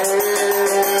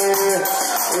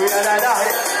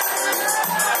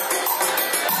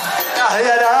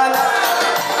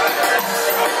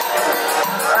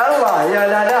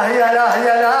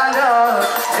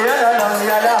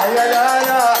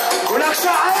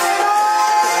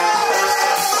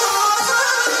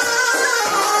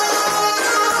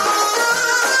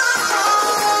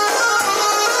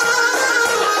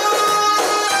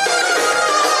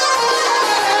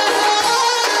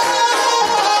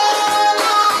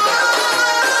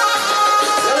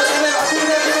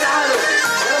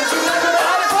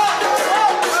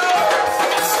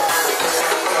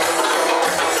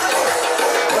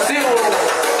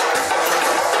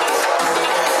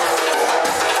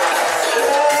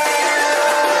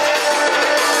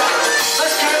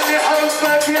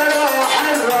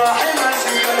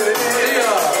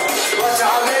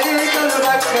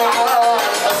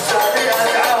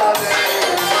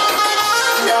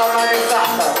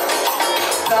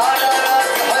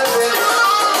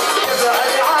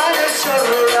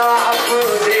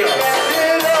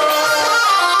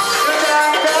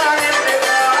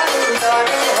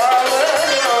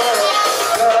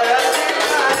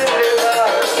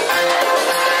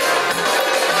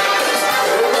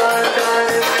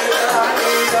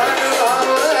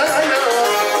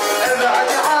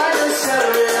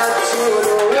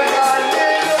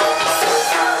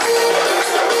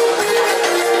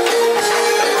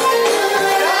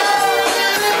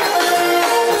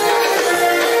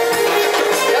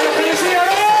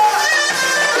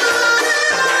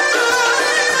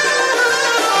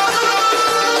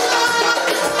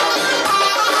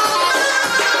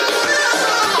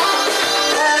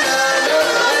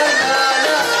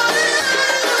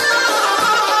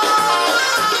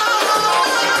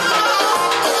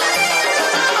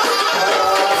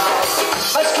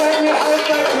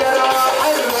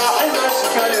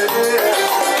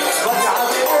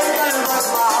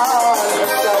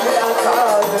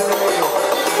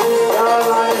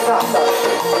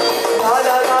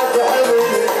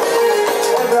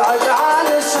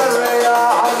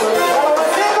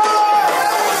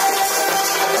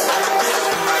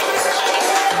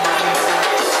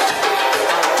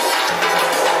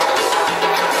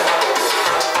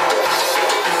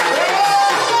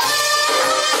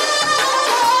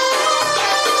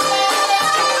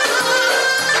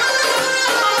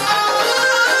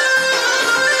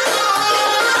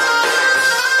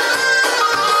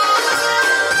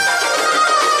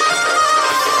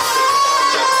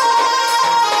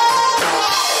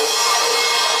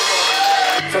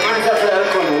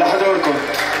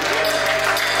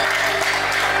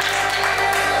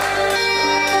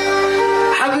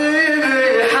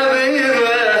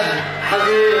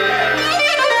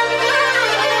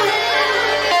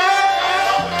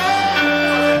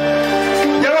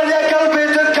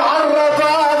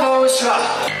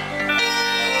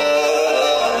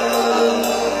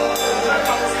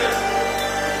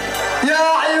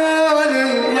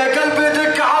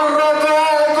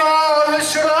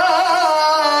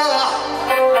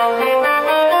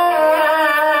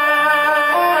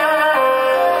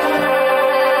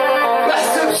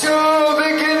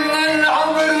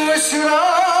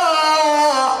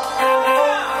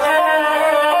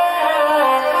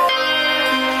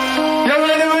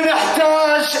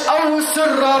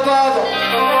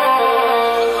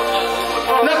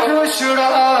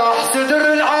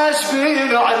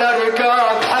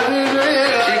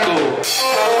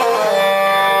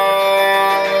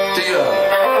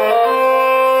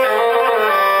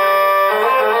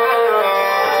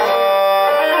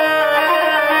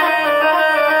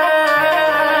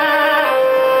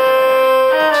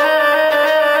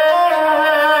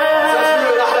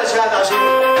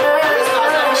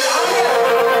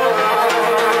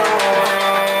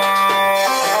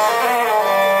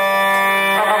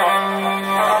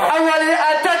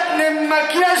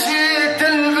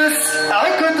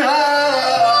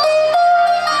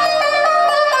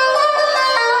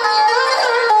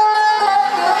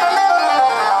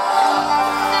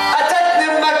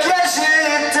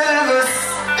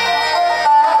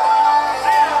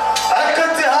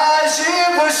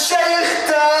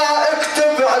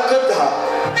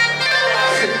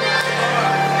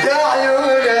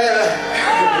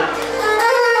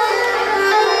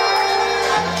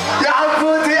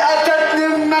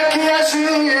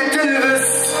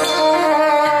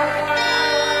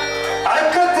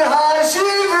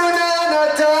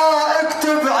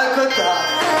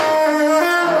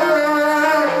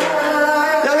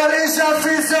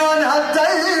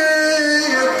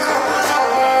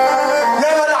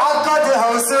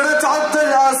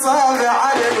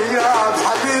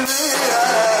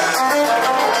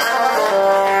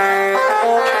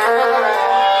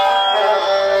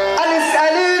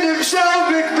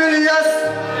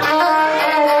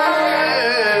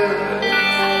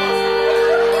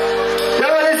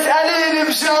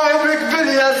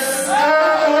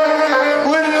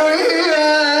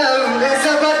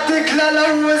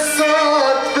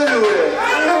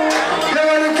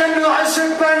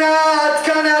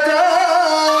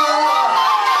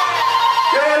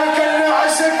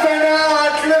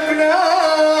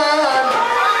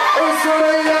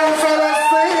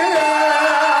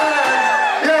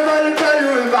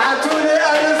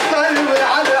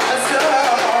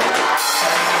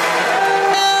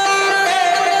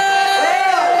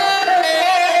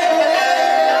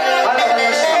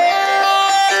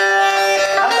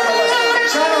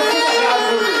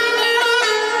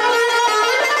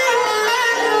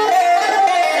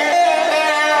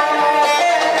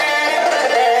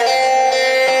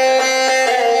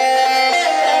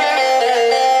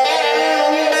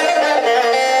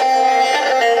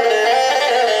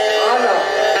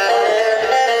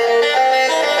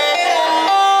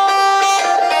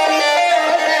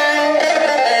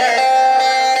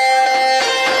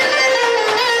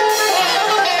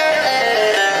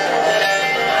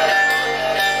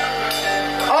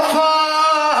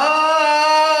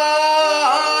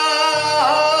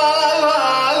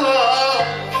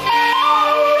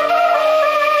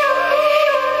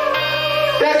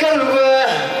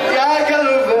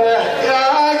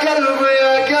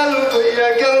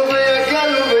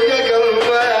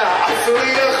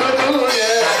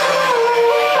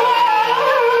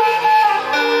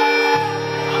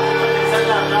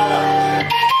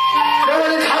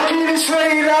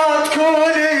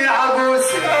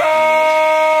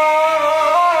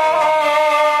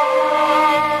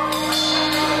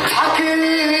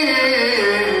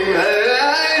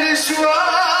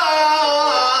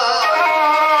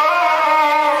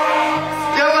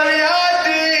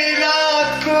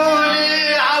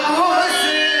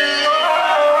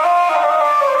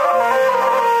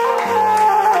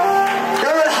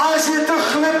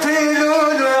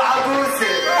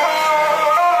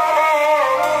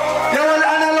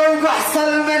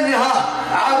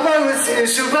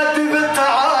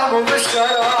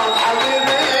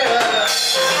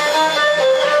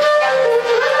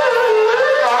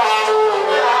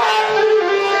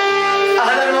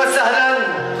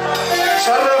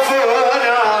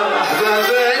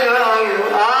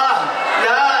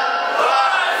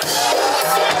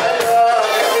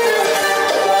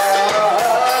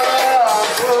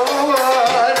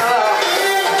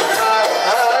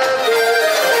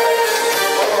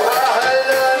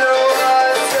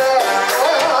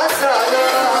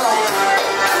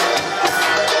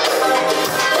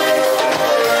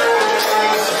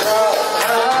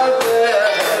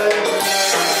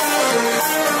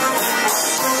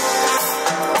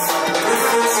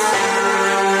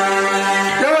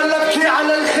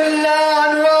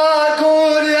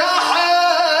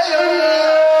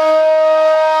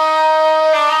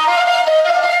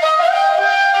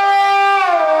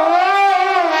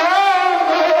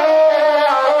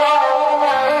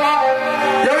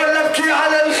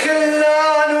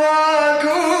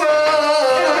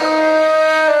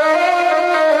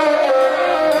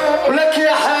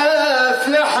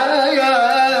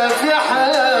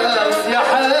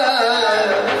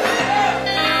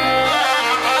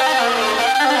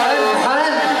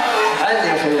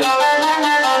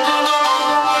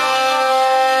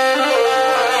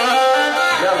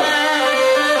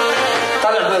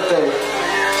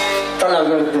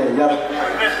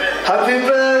 Happy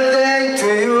birthday to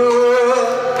you.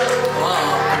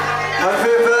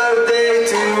 Happy birthday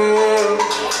to you.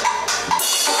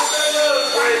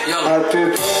 Happy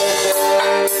birthday.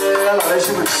 يلا على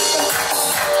شو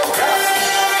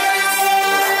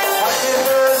Happy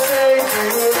birthday to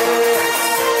you.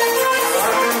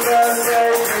 Happy birthday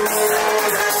to you.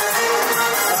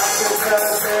 Happy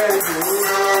birthday to you.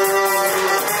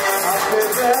 Happy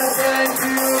birthday to you.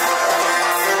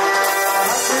 Happy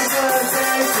birthday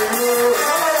to you.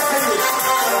 Happy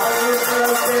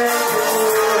birthday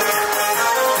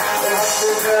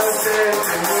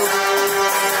to you.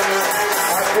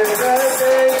 Happy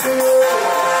birthday to you. Happy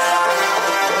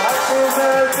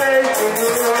birthday to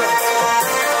you.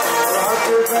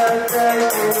 Happy birthday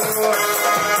to you.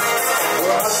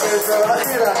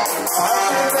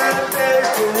 Happy birthday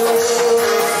to you.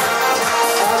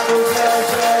 Happy birthday to you. Happy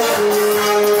birthday to you.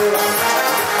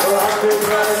 Happy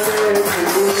birthday to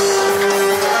you.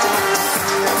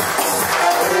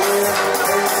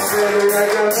 يا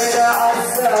جميل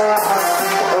عالساحة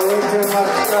وانت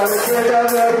مختار كده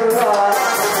بالراحة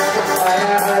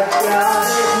انا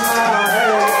هتعاني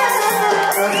معاك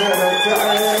نزلت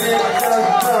عينك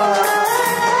كبار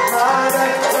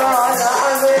مالك طالع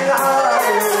من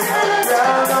عالي يا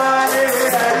مالي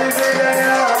قلبي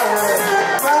ليالي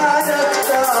مالك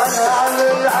طالع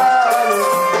من عالي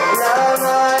يا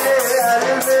مالي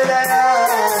قلبي ليالي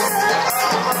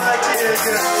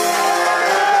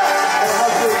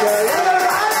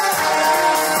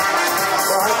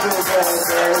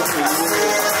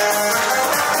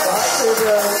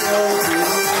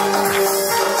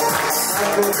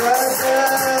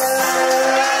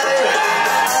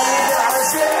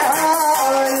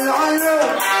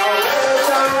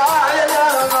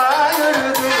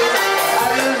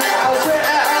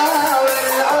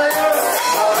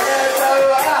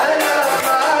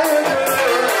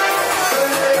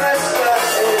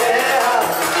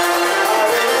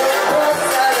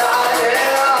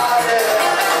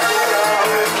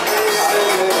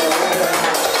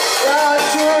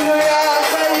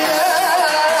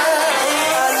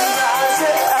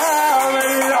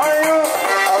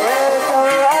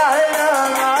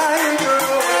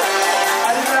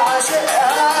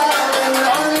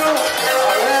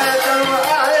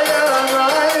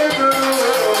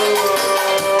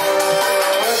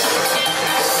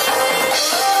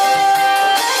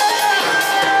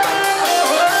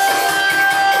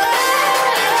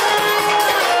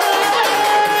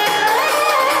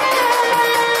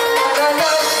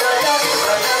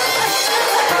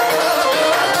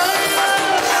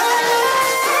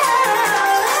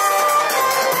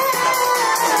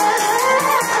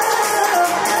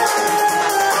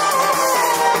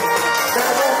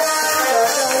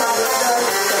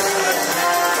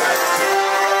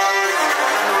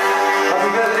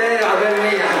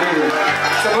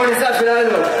سمعوني سقف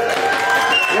القلب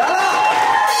يلا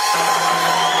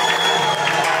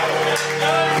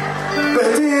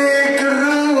بهديك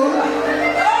الروح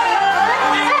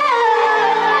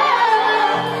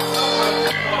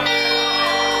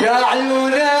يا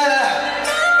عيونه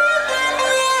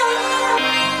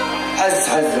حز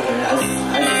حز حز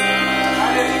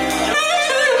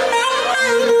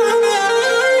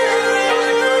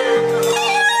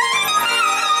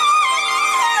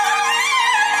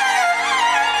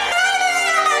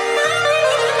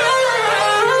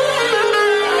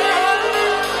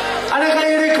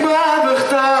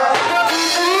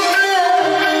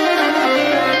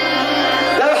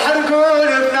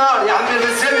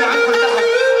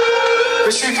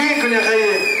مش فيكم يا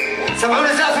خيي سمعوني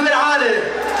سقف من عالي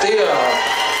طيرة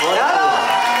يلا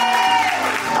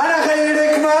انا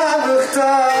غيرك ما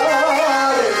بختار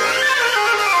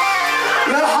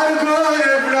لا حرقون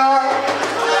بنار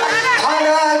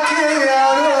حلاكي يا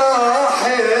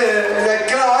روحي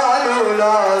لك قالوا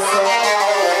لا صار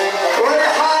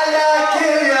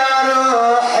ولحلاكي يا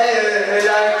روحي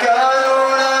لك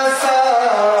قالوا لا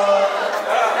صار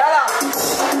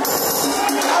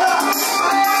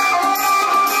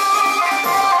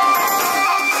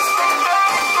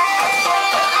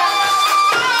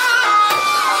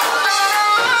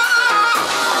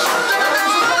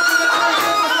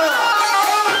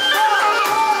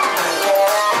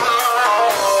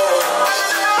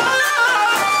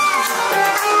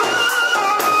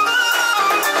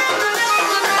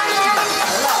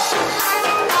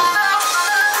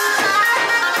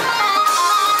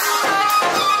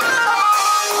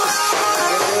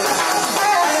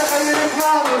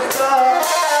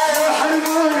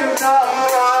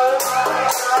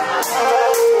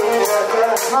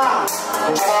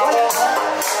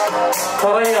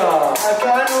طريقة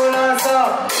كانوا لا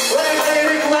صار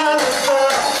ولغيرك ما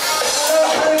بختار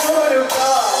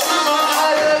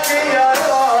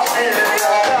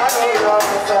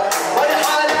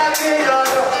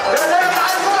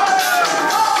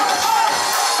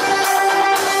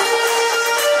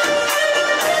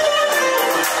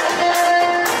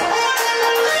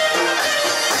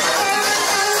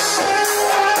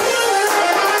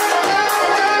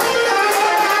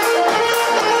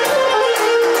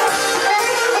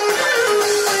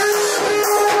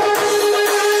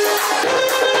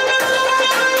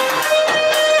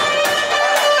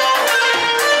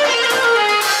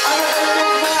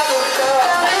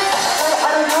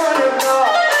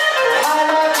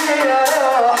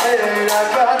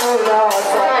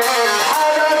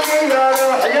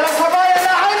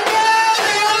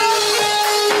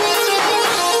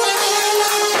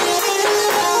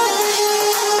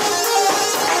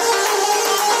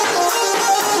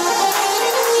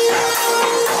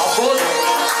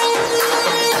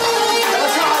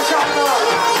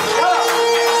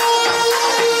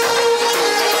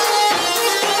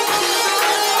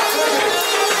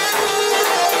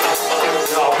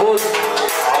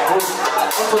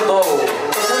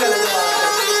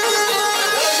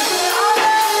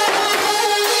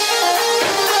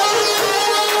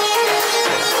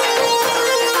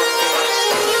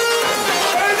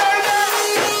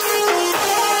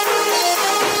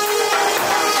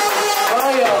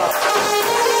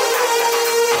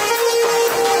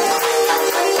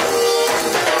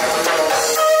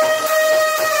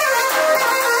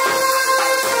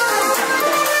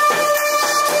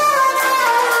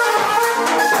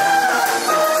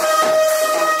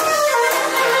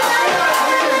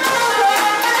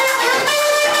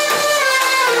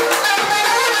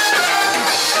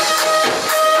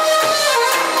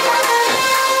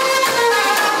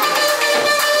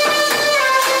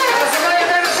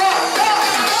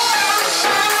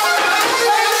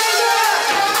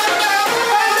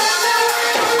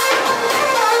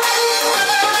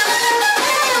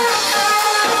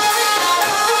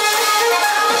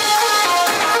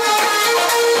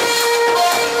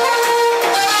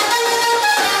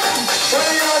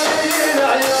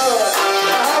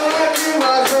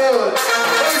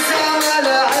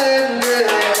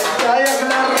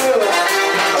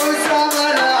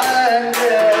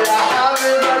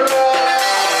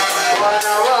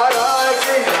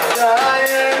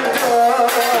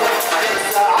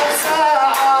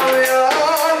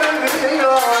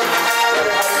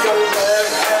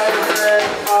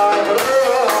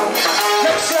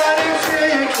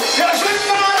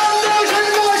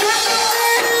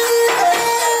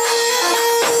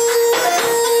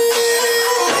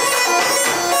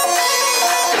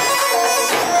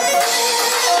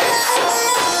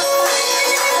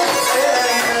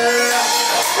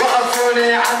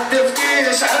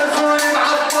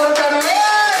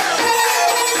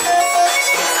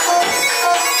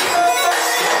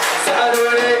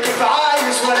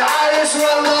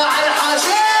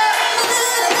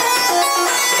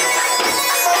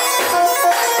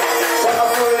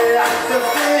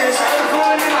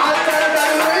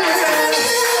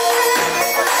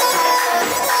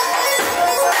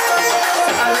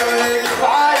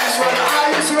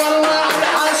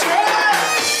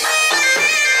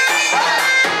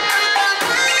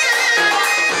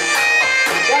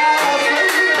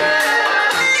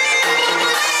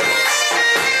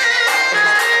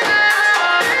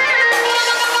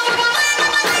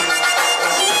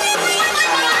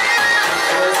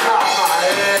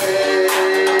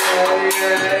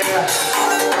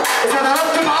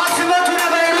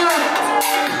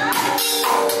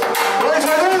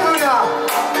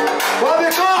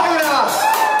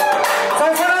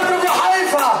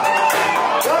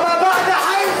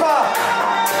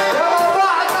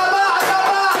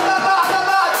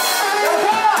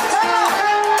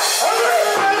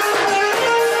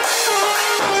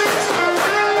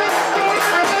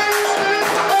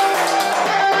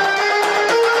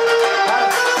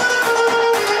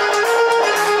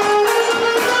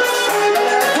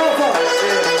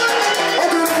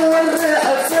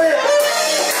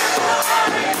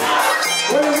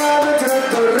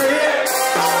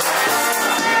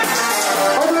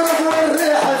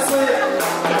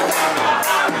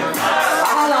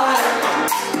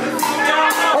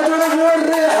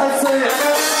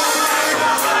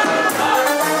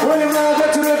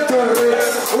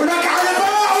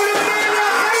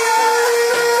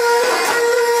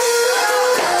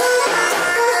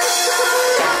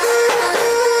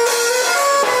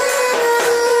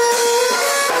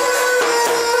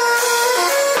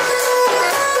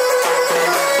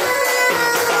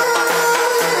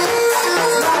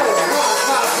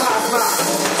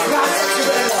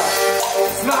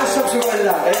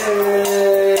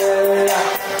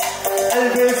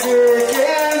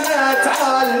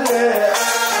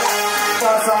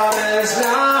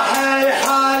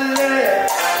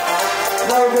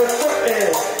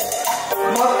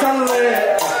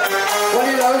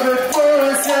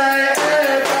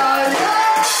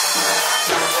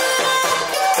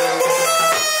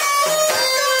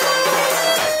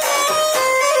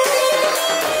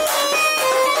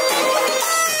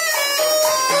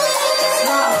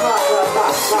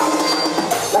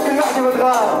وحدة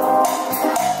بتغار،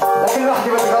 لكن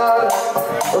وحدة بتغار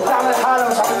وبتعمل حالها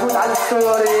مش عم تفوت على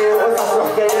الستوري وقصص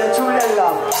وحكايات شو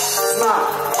لله. اسمع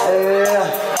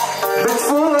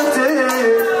بتفوتي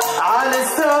على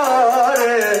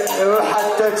الستوري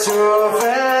وحتى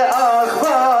تشوفي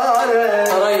اخباري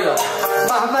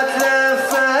مهما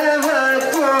تلفي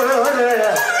وتدوري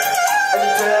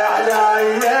انت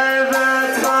علي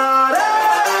بتغاري.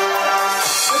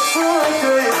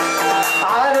 بتفوتي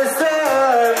على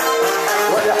الستوري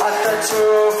ولا حتى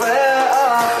تشوفي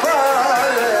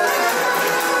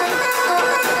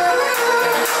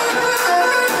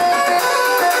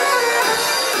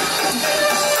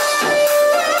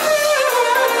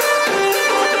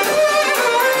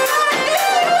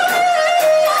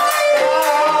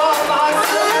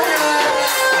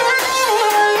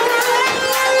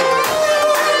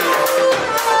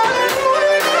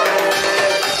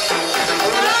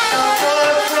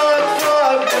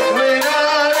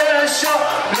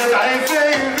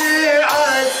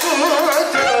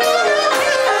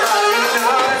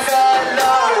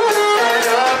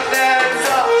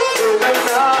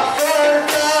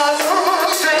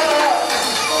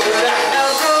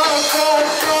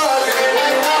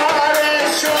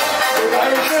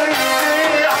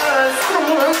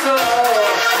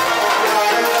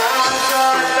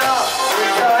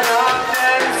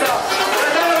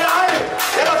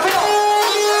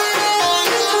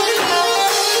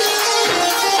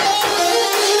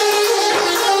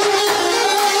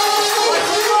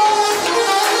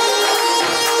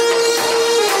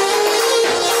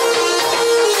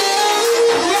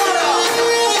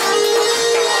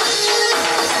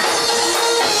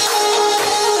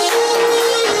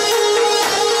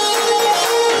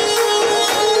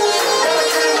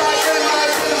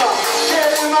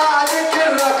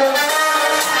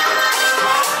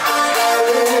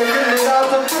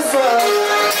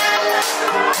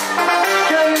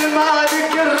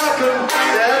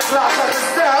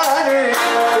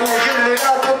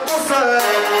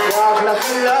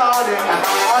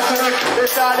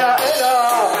رسالة إلى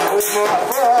ودموع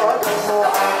فوق دموع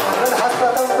من حتى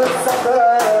تنطي السفر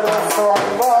مسموع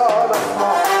ما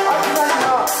مسموع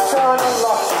أتمنى شان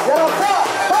الله يا رب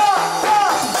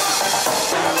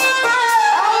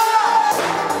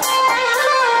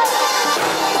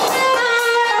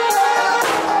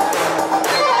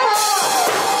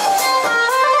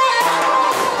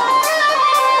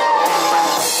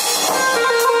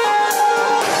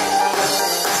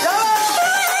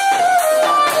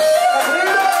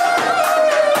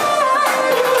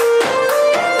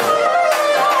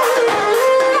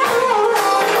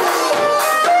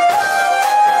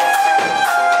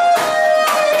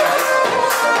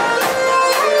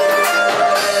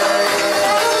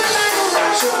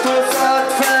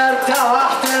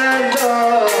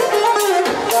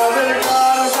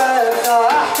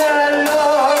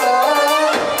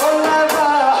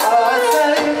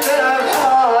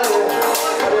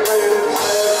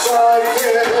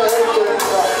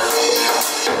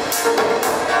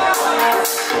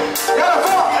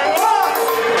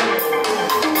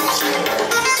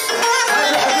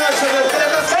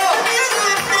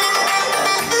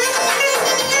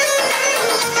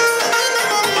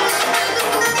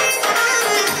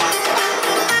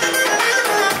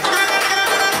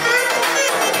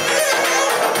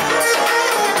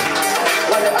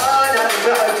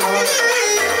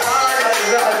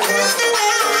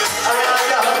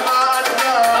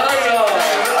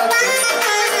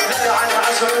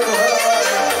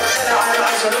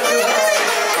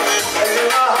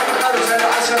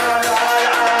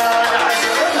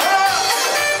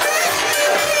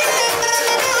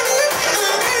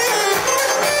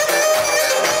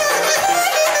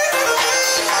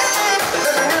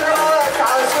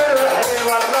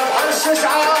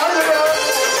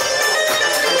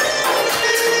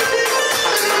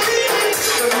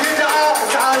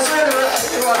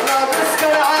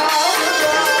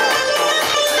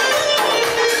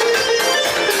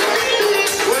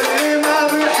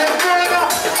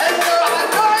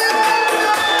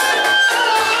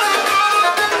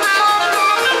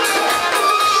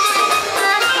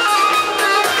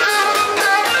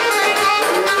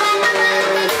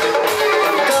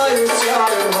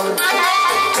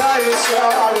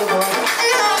Yeah.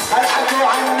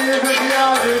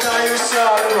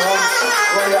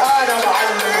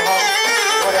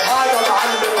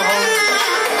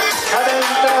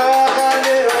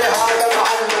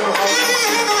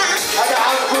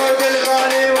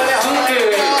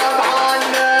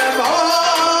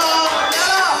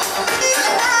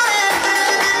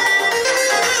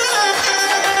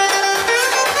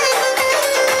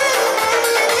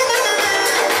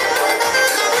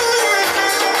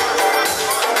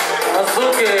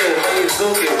 زوكي حي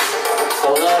زوكي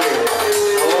طلالي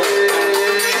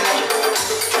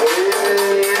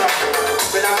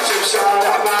بنمشي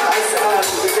بشارع ما اسال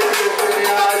بكل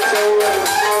الدنيا اتزور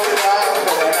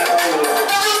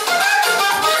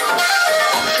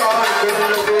كان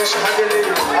كله بيشهد لي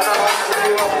انا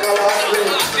اصلي وابقى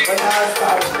اصلي والناس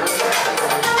تعرف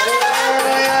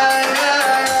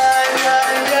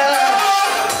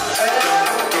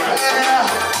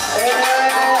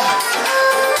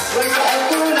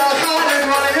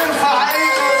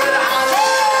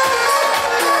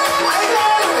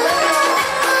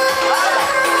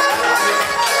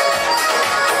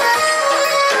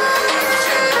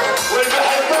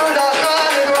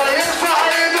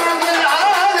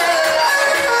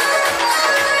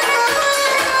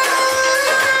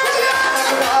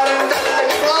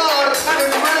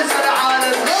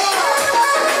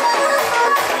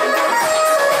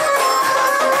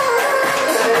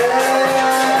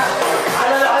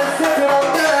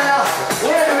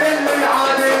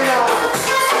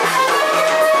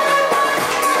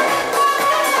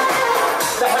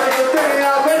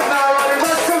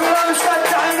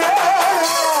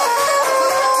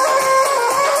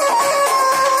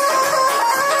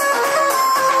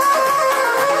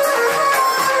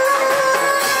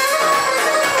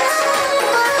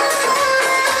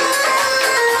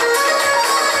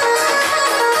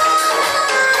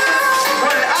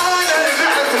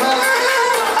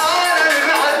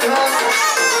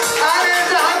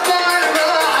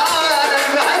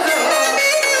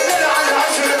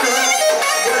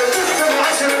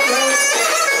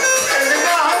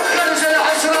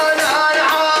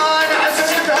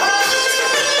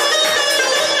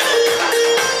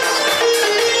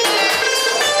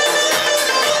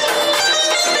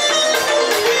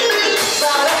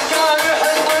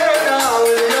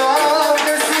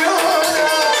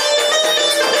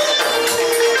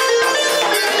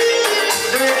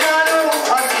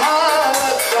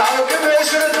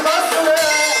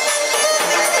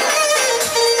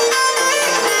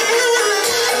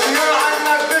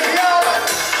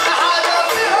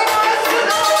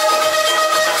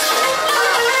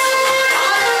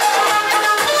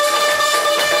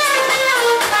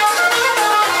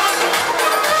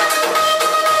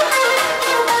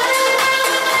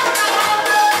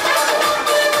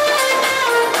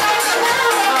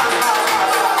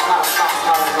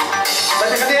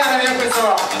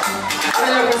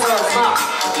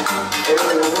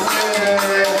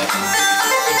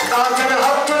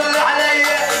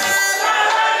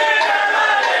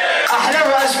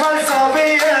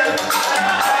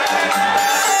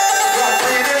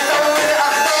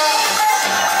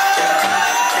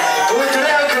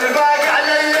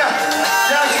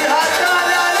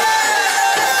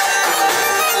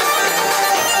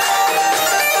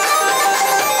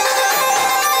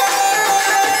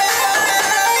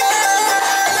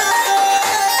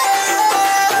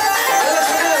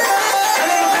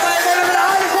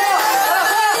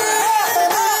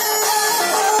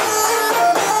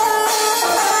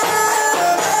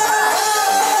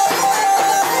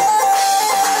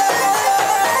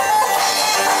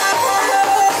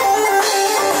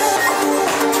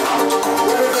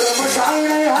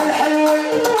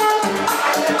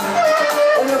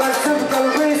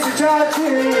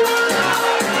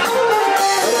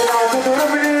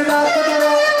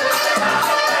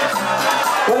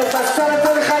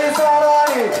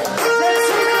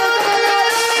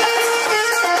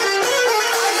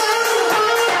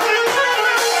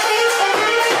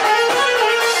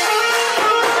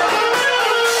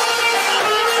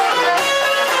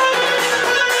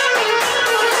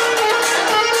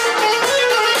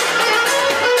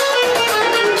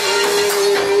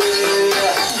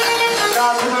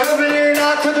لا تضربني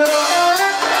لا تضربني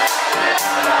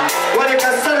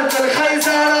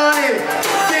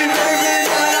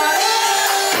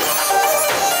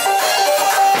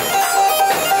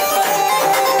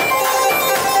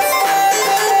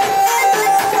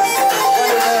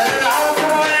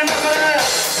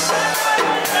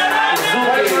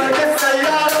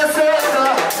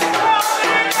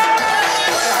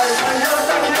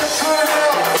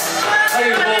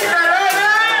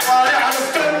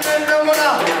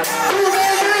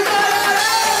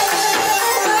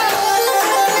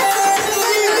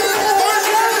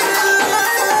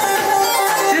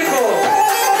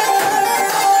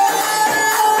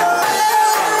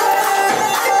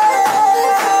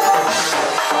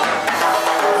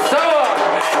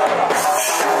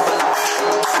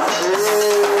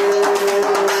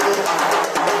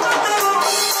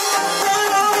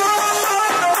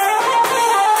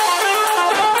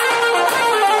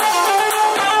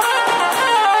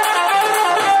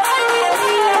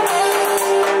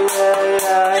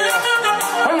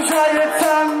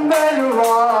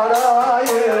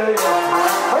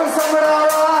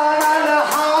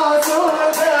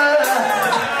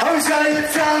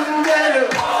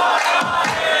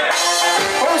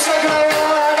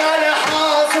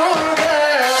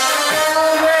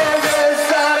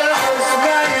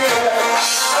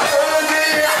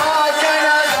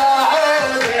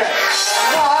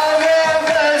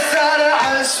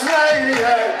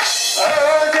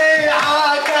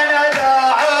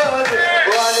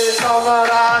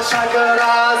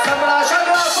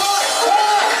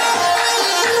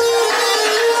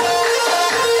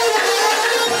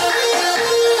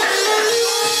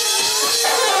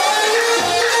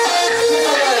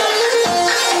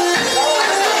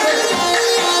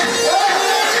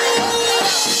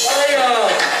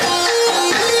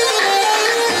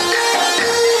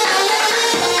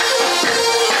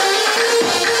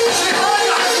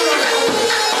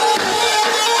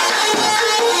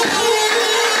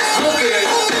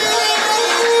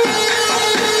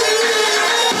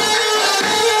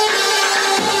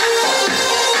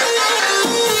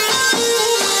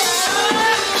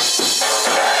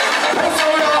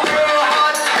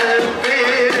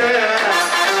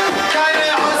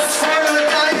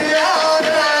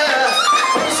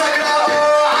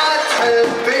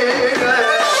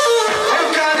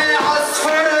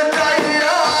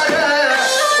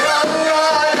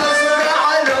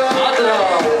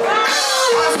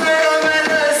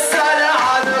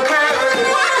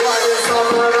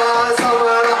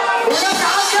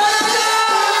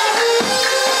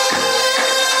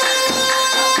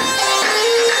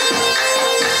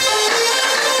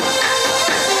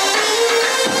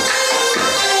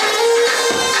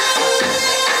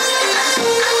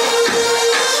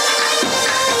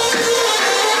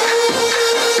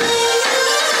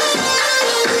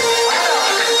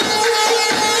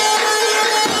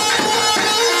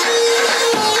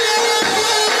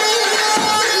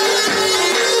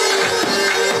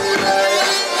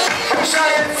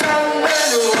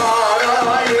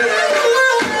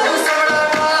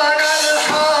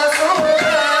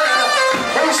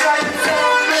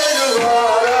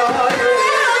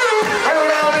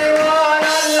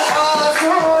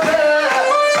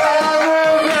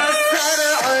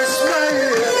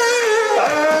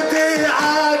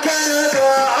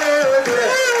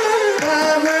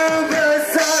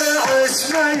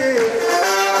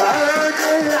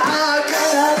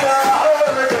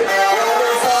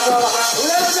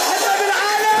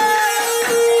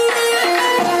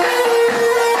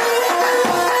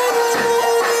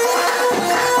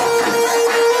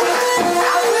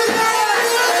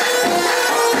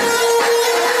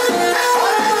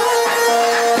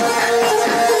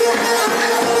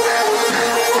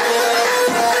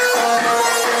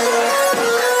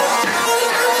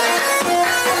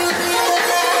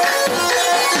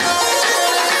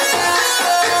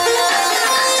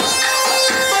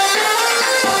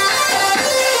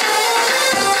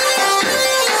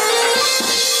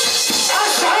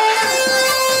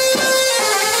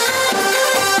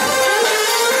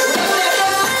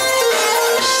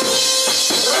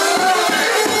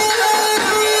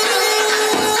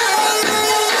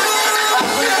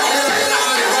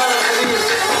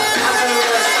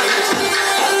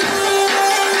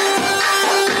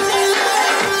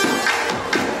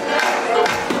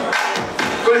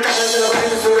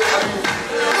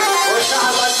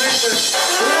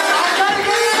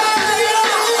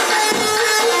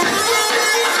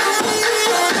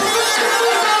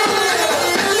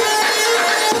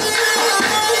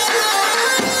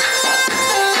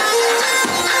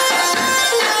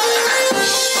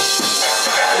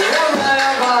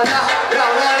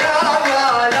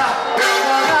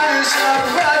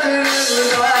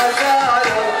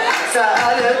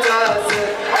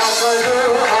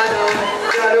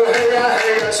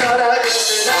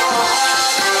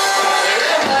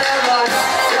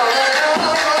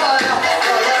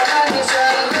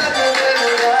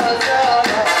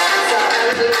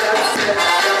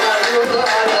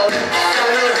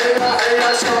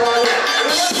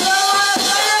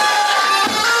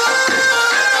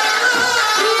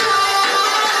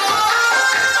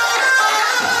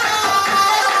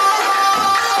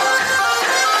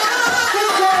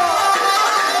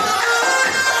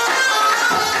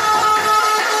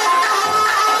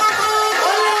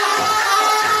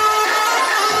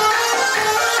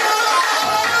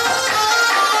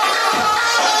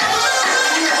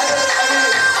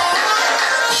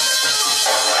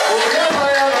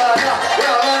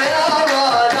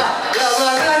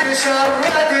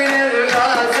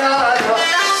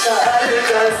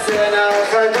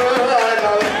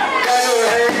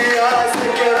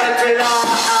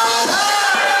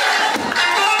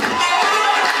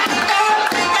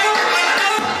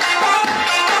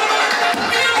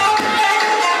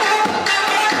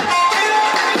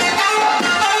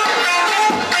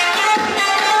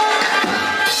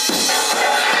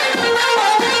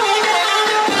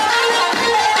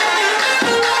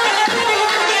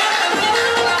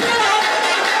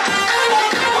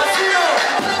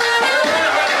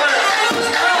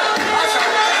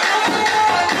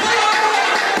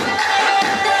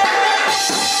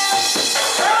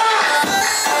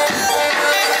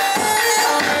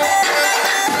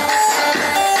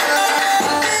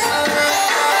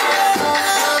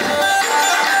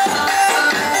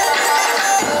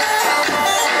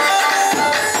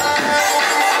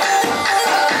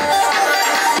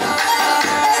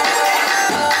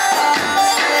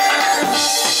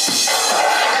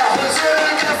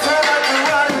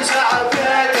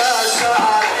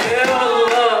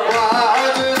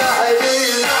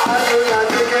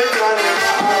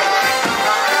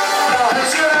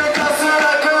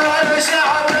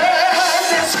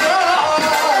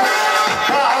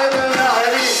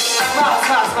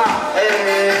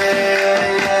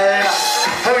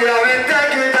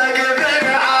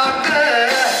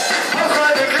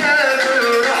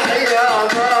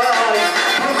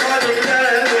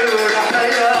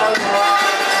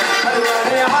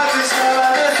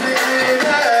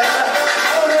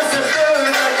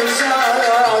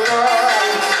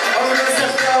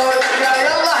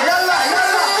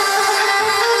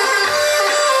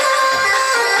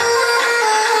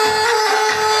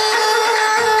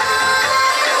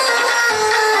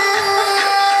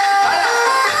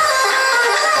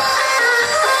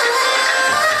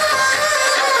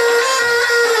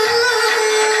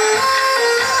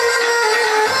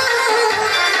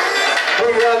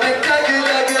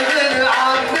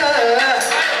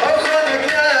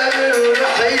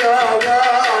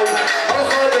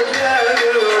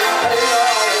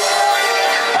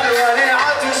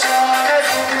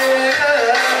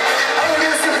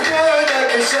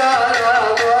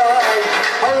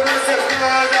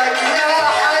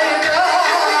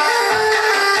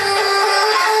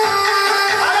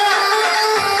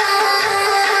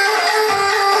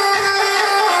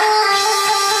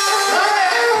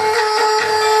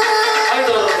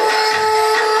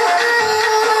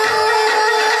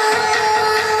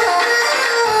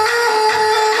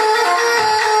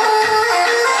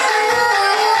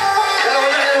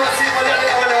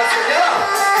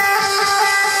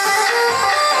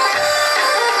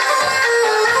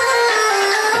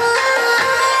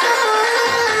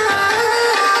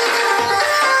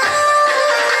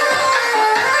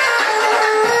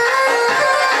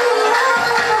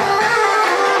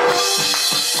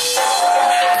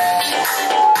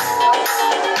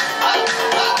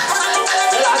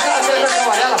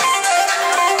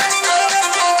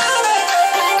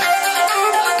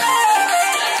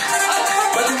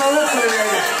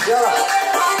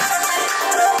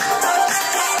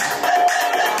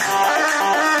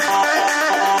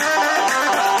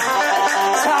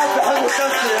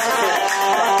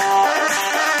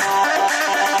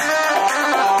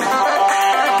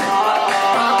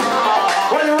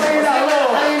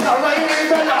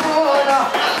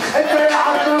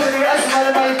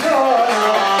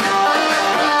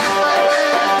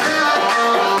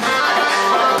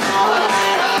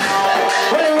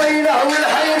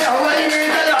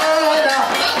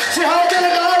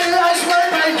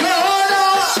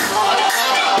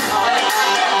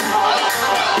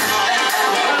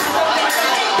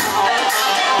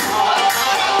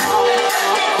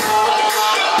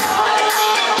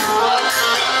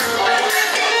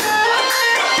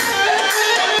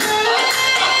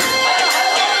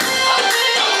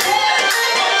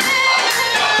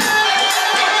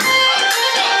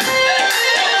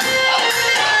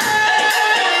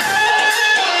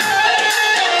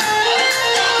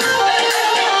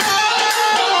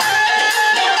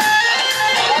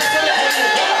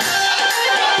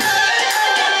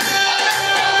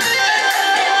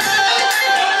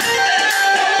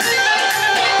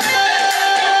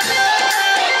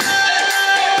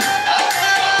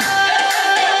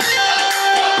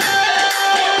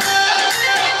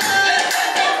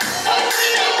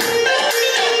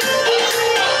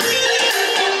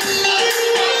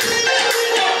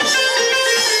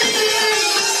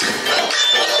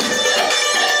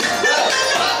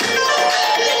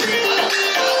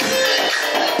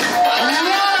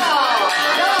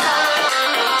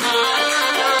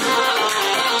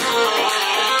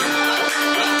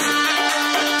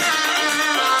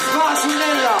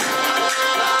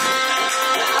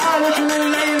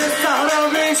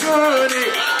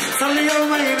صلي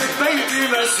يومين ببيتي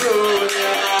مسؤول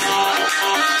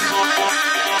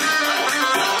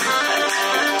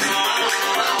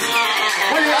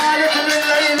واللي قالت من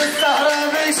الليل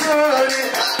السهرة بيشوني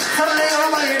صلي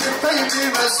يومين ببيتي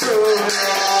مسؤول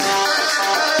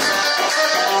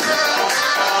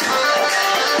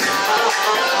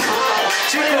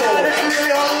قالت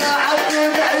لي والله عبدي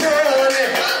بعيوني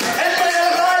انت يا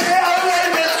غالي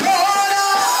اول بتكونه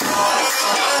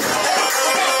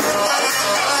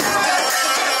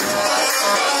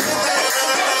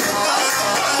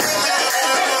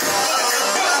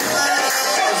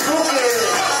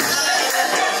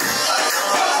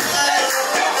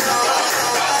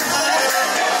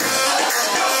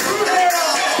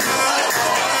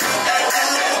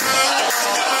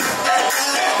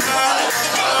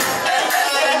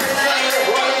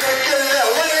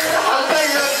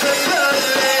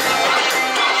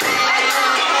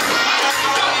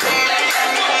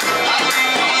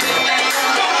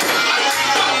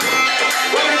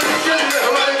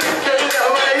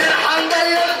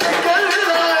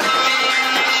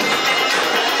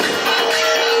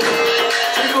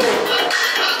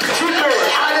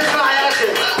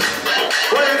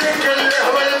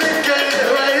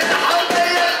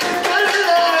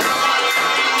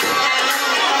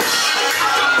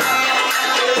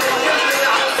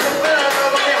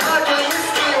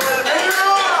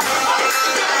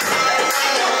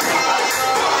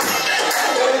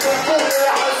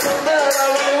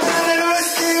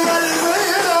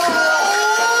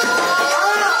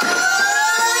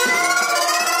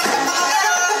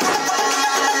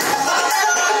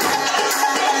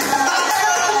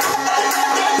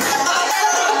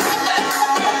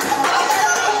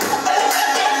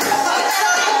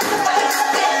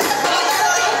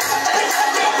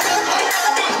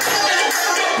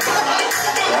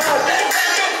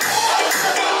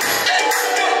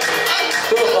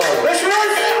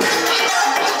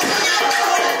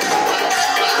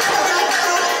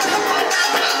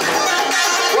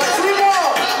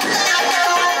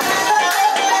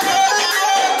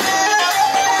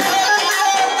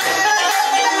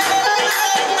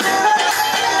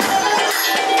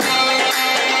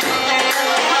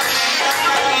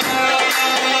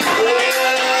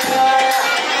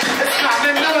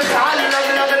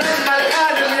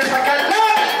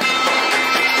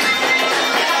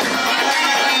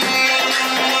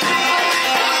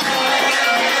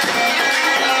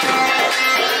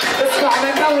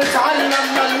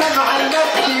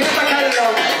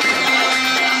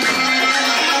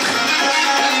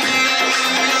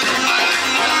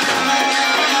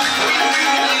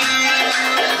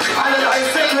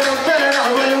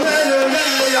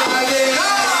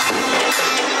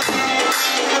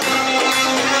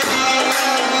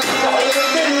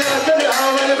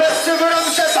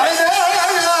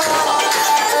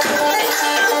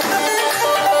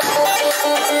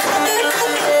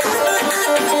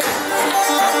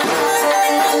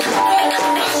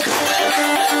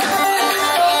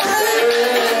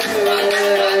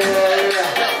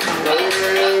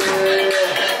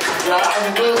يا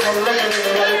عبدو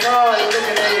خلقني والكون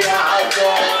لقني يا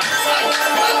عبدو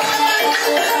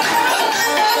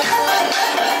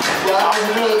يا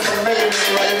عبدو خلقني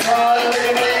والكون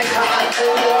لقني يا عبدو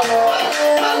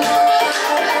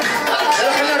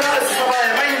خلينا الرأس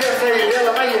الصبايا ميت يا سيد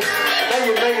يلا ميت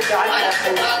ميت ميت تعال يا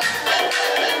حي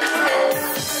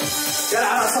يلا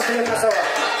على صحيتنا سوا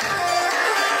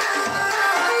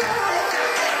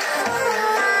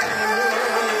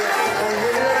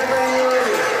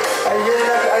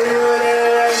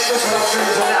تشرب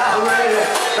فنجان قهوة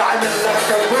بعمل لك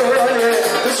تبولة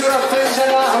تشرب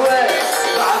فنجان قهوة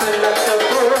بعمل لك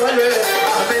تبولة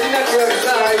بعمل لك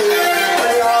ورزاية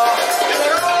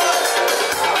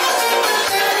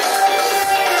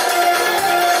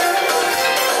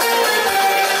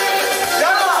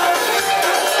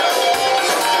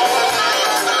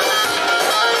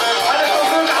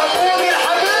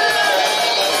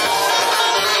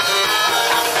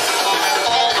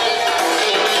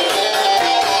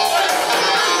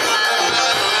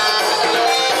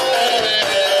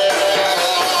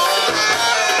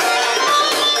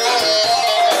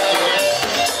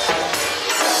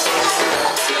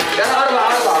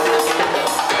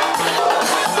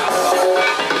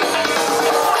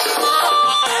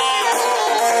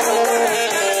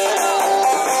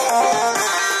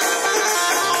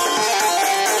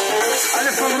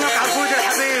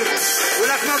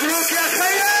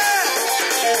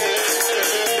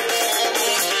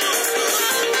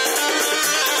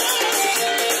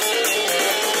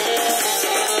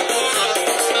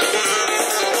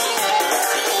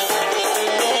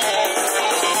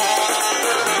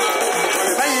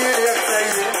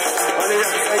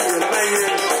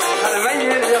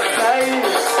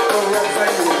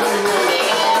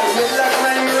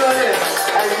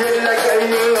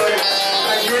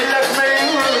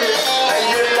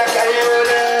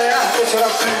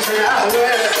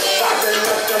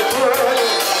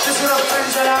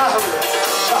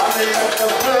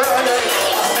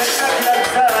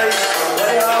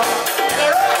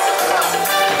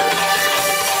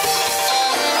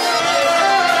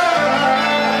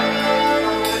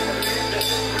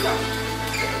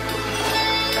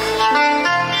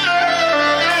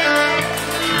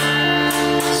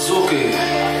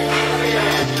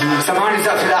سمعني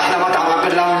زقف احلى مطعم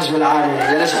امبر لاونج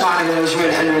بالعالي يلا سمعني بالاجواء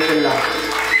الحلوه كلها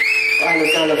اهلا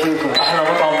وسهلا فيكم احلى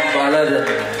مطعم بغلادة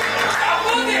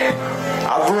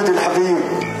عبود الحبيب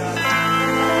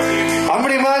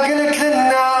عمري ما قلت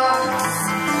لنا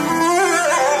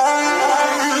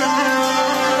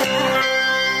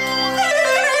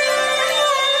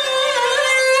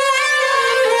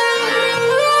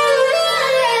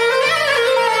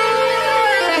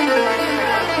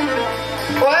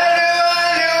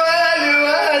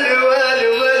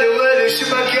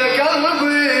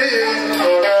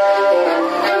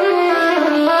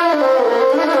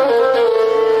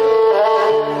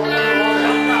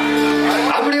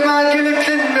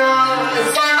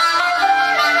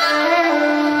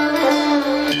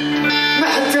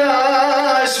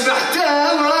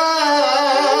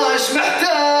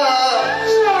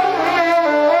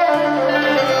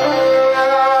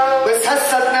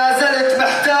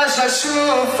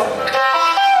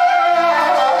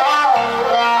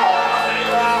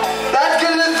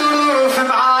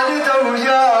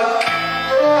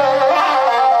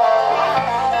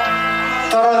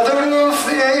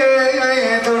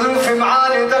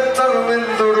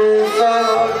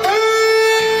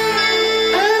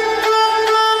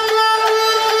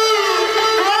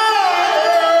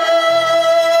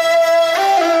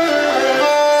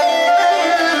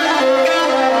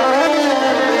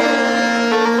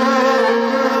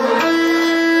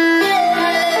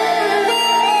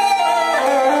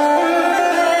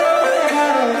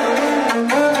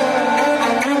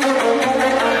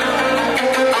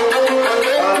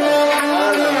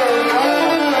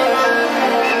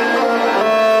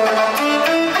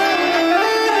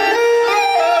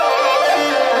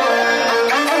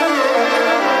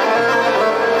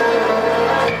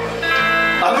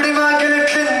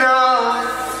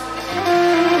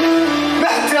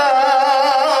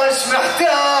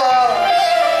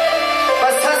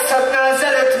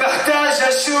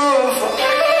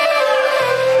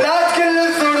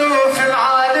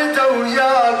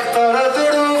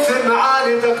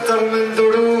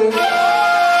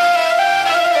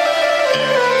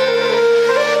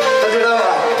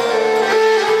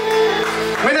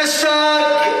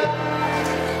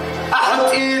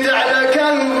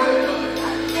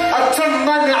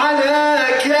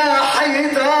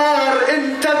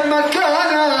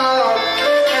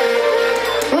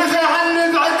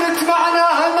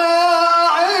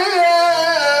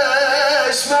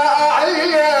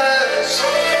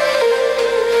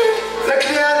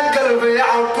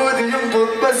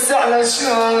وزعنا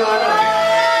شلون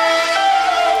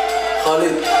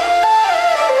خالد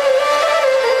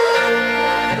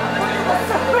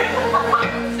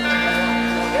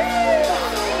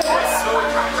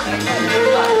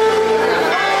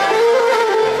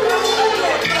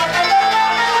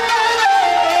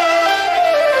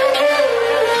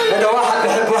هذا واحد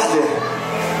بحب وحده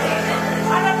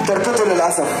تركته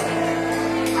للأسف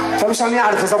فمش عم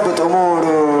يعرف يظبط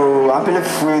اموره وعم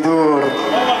بلف ويدور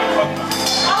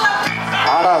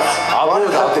عرف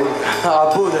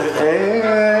عبود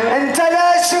انت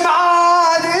ليش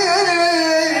معادي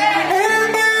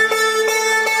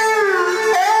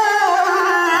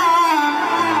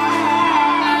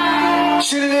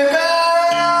شو اللي بينك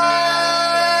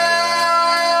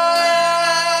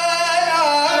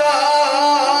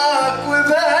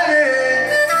وبيني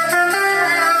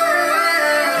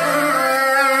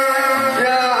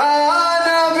يا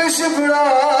انا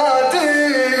بشبراتي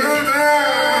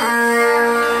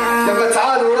لما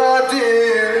تعال وراتي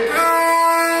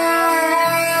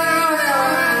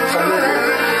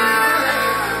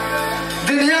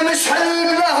دنيا مش حلم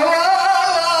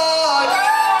لهواك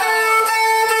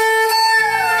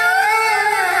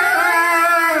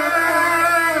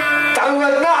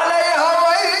تعودنا عليها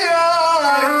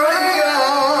وياك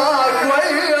وياك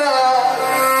وياك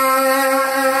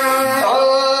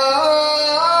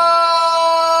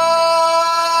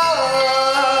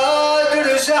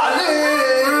ترجع لي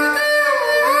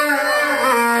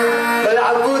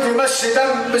العبود يمشي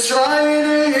دم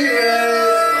بشراييني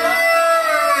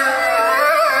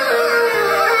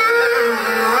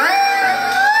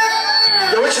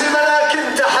يا وجه الملاك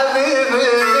انت حبيبي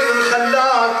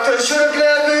خلاك تشرق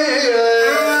لبي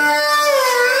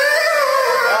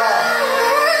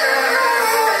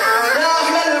يا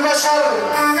اغلى البشر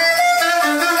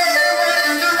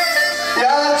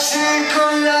يا تشيكو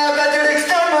يا بدرك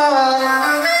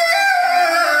تمام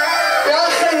يا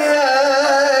خيا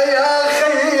يا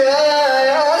خيا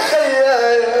يا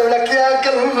خيا ولك يا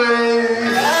قلبي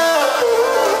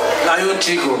العيون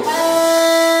تشيكو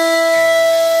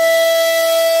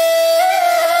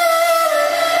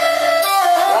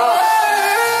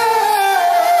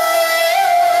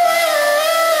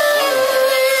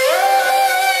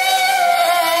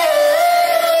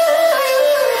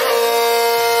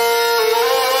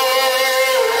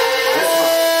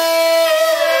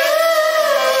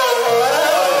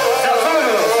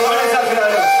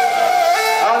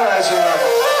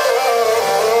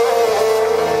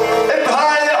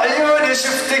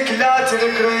شفتك لا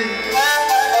تذكري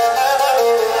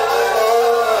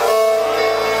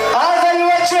هذا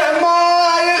الوجه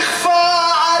ما يخفى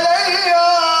علي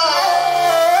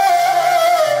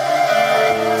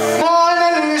ما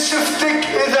انا اللي شفتك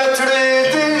اذا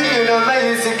تريدين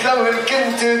اميزك لو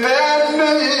كنت بين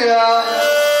مية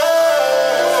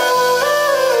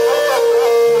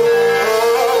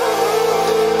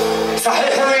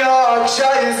صحيح وياك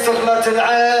جاي صغلة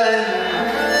العين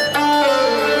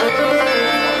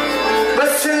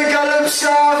القلب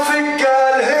شافك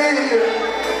قال هي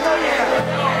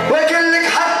واقول لك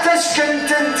حتى ايش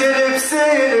كنت انت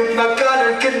لابسين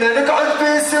بمكان كنا نقعد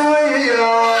فيه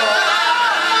سويا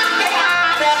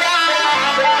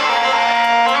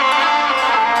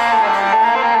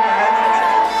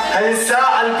هاي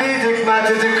الساعة اللي بيدك ما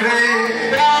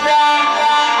تذكرين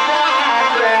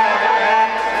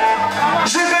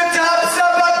جبتها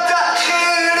بسبب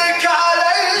تأخيرك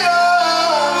علي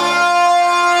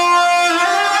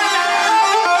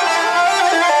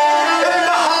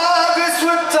المحابس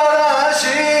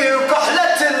والتراجي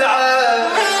وكحلة العين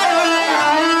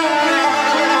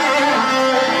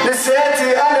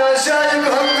نسيتي أنا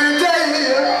جايبهم بدي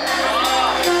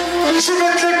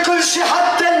جبت لك كل شي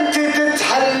حتى انت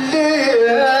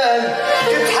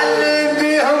تتحلين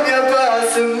بيهم يا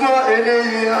باسم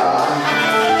وإلي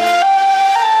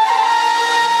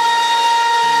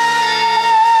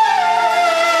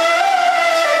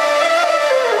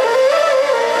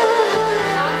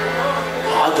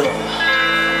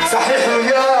صحيح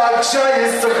وياك جاي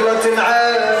استغلت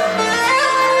العين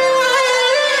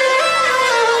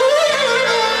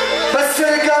بس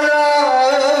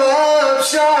القلب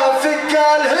شافك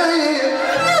قال هي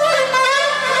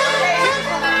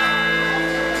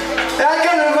يا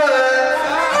قلبي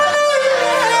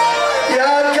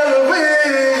يا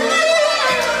قلبي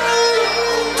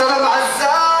ترى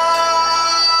معزة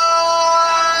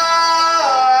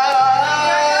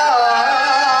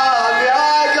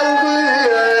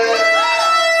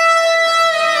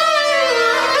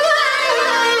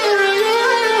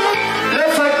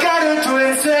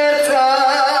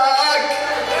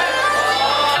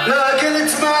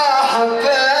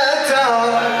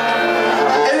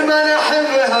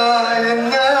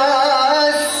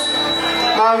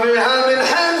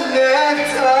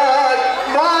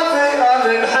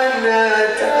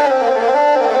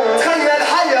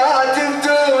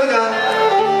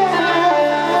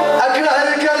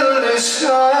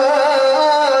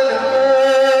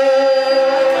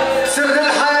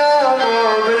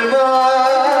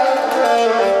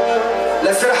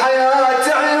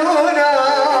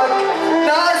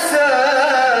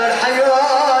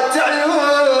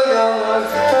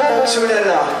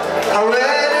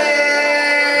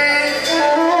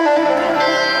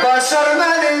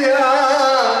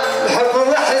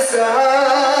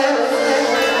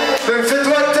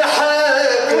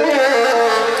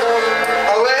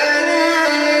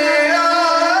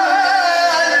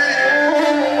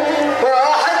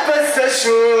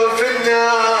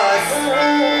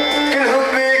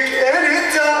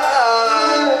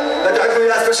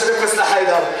شريف مثل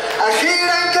حيدر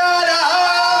اخيرا قالها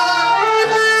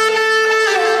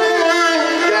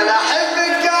قال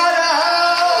احبك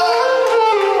قالها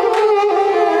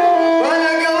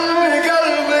وانا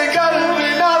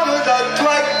قلبي نبض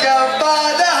اتوقف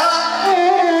بعدها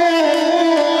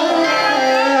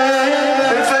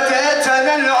انفتحت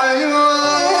انا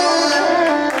العيون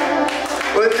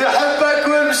وتحبك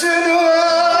وبشنون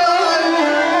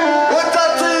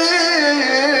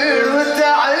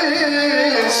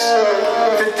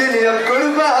في الدنيا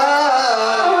بقربها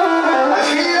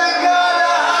أخيرا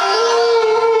قالها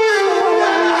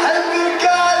أحبك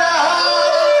قالها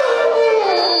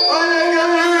وأنا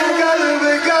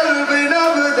قلبي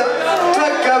نبض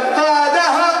توقف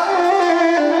بعدها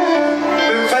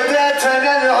من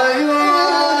فتاتنا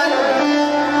العيون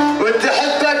وأنت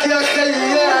حبك يا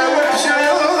خيا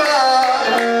وبشوقها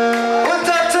وأنت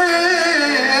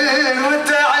تطير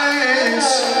وأنت عيش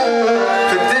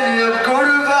في الدنيا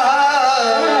بقربها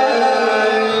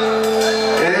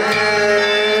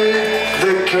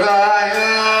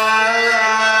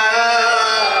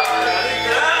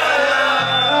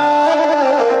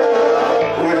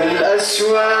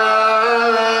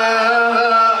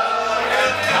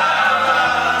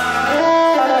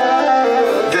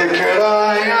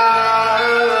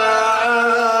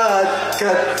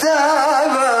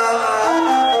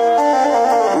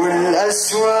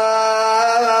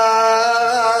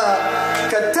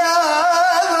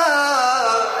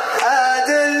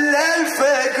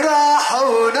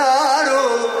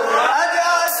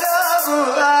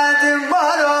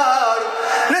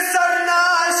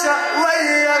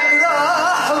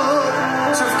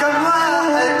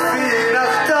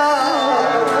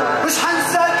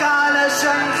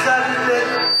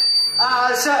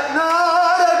أعشق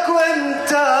نارك وانت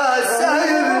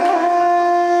سايب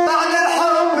بعد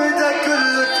الحب ده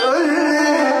كله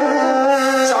تقولي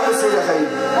شو عم بصير يا خيي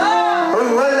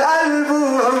هو القلب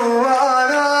وهو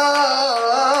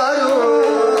ناره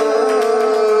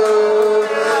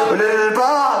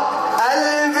وللبعض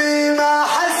قلبي ما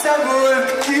حسب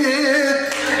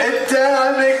وبكيت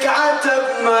قدامك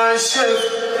عتب ما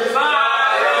شفت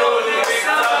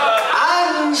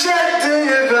عن جد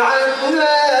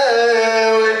يبعدنا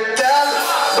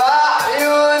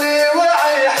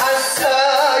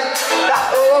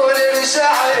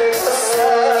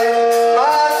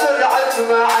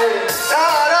معي يا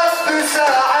رب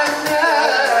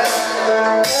ساعدنا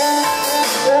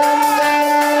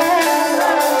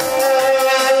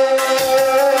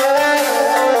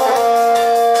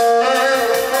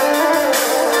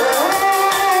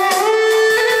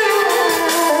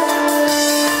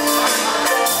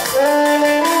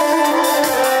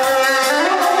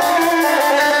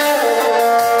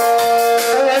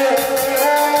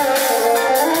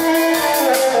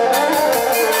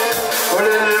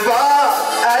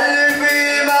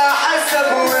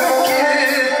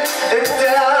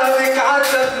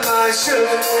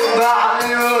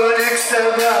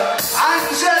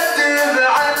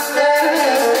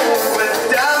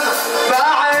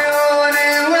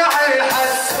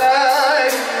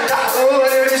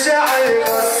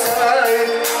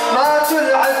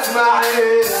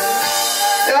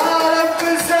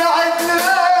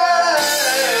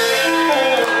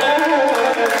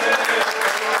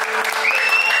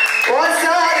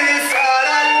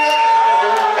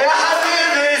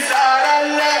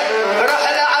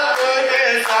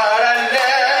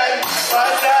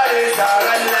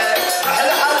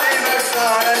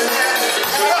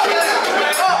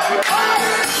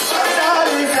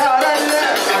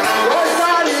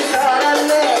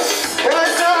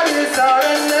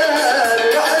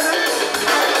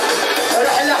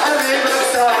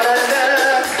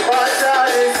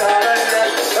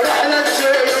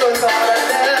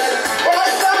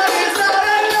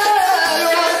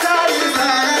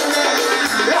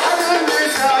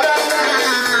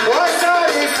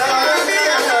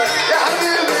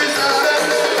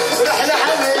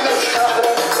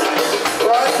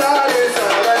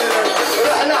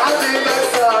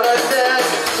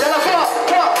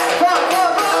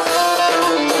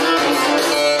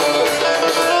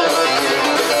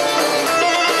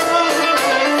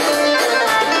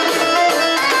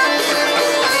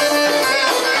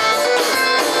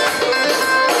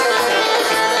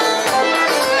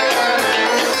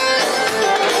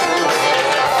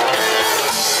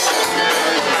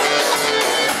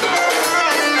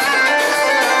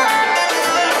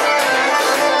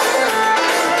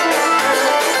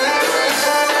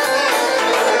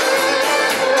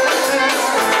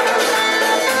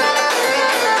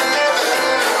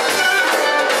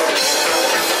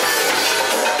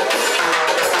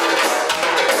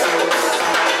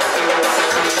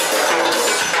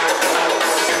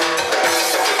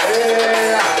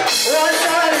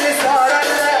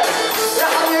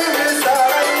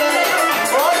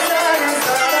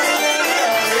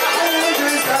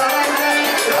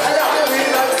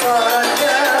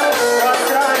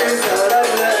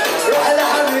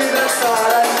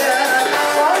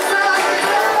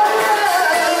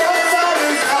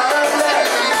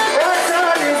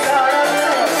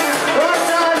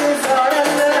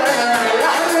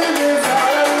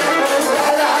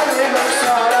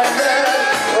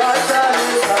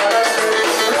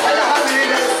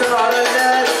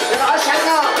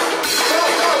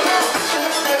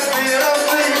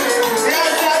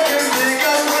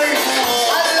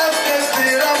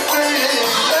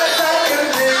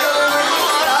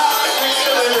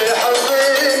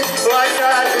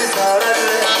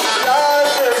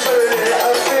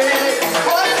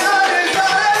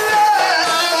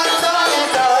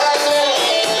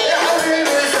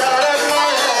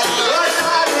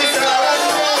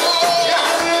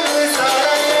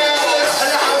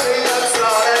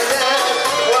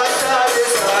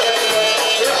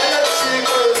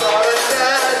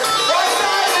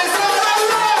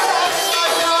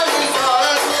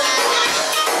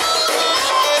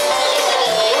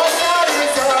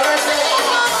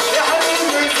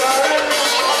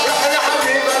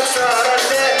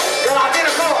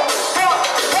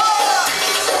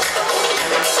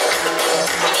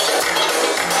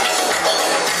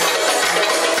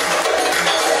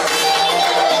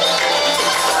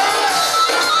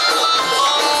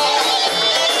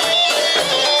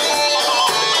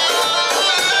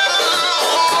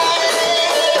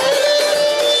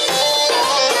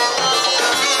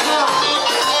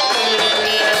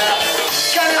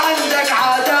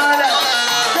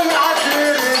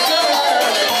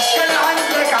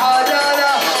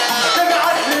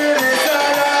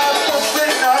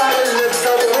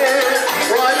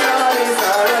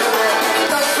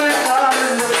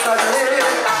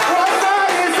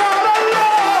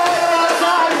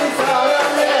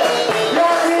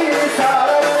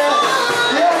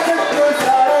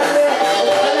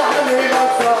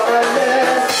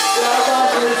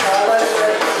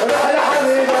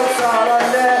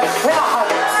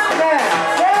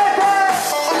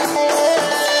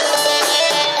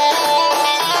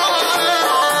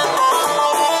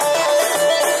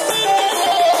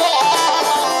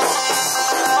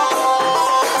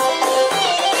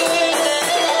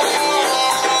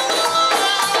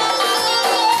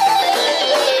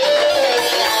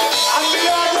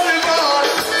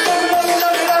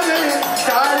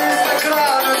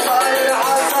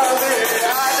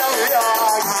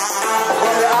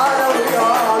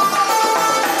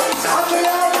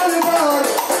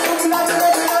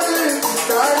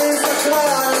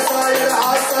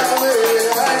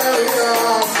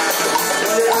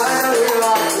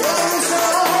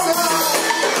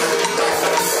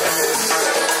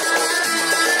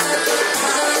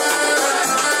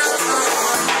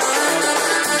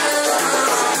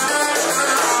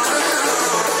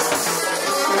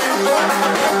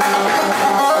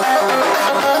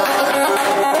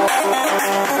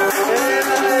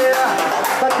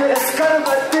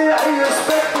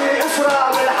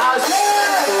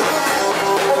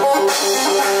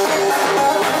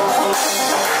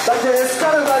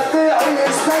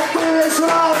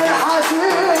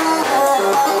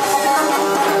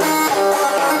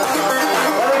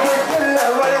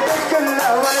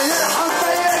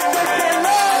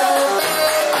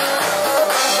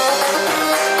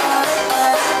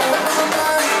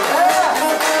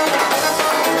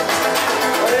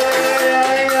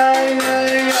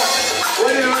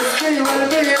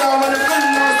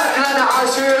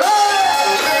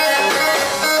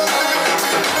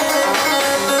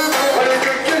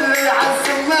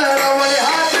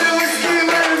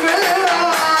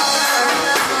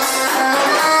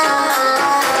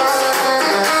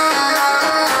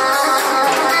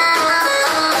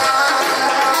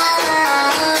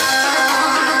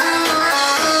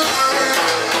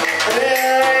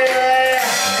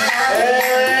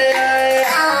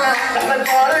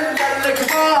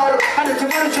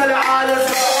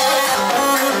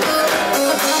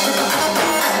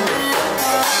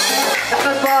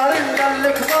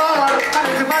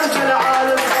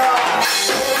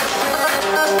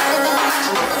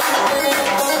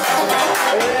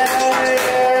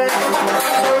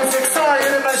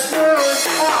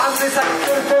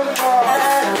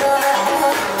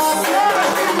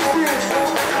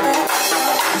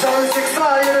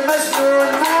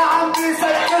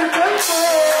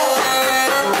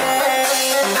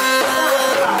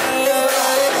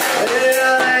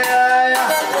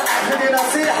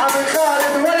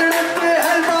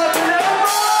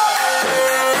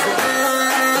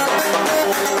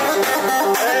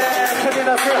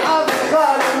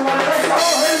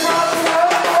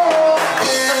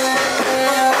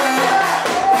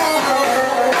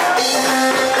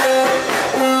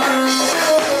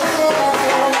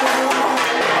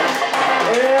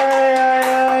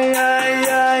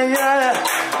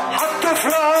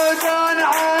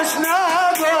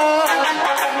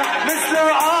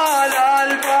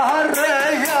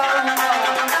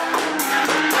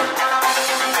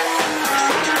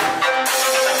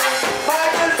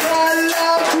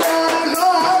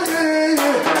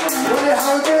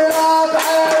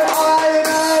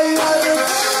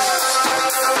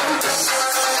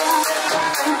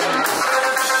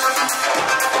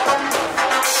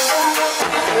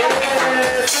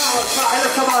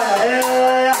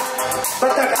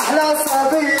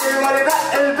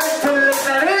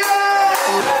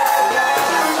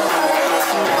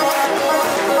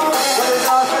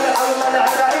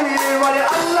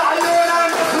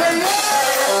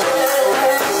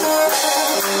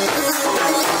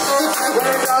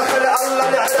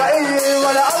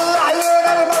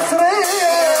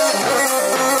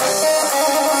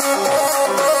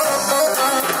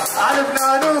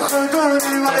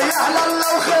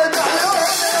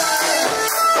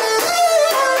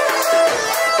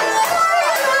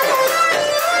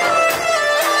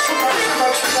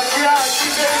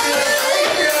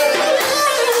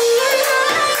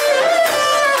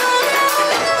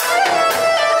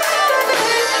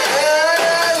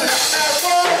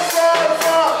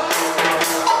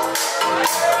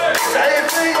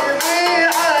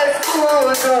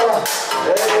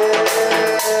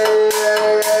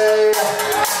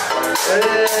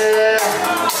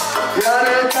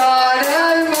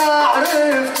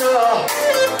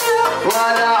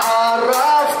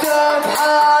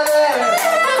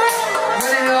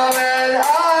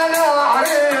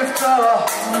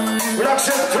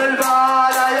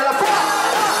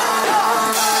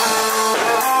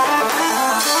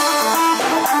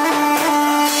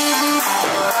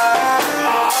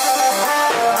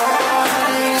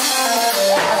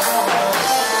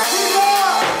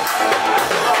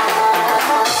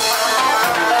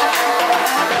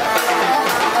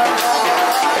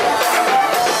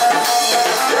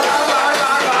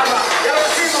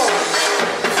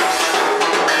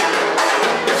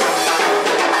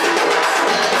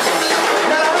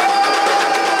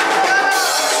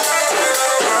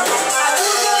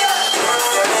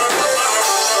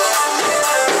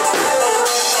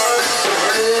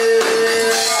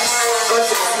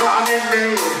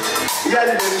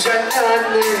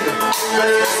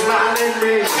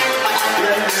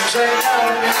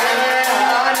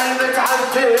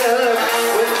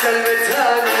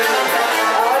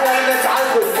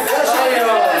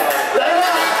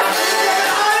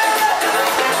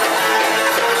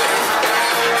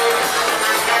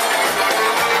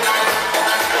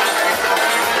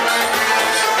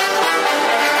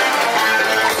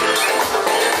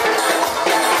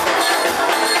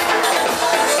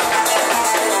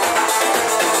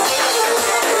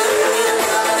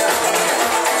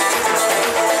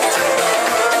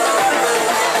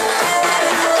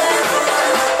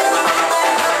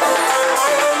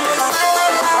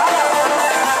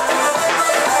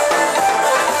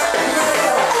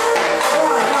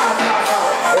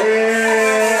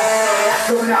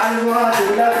الموت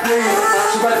ملفي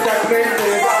شو بدك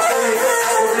مني بعطيك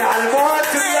ابني على الموت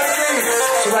ملفي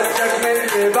شو بدك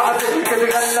مني بعطيك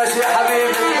تغنش يا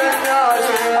حبيبي تغنش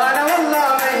انا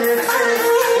والله ميت فيك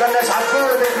غنش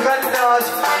عبود تغنش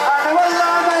انا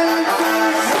والله ميت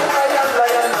فيك يلا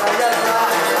يلا يلا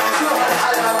شو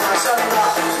هالحلا ما شاء الله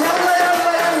يلا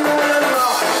يلا يلا يلا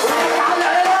ولك على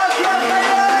العراق يلا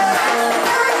يلا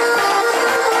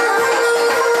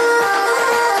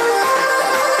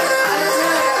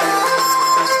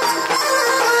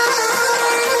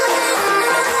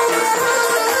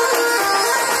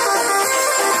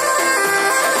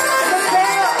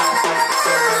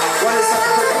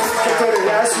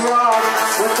الاسواق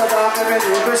وانت ضامن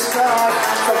بشتاق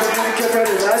صبر من كثر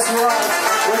الاسواق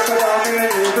وانت ضامن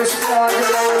بشتاق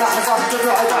لو لحظه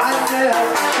تبعد عني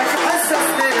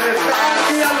تحسسني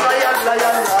بالفراق يلا يلا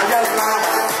يلا يلا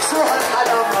شو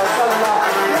هالحلا ما شاء الله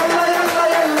يلا يلا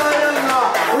يلا يلا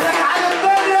ولك على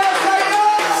البر يا خيال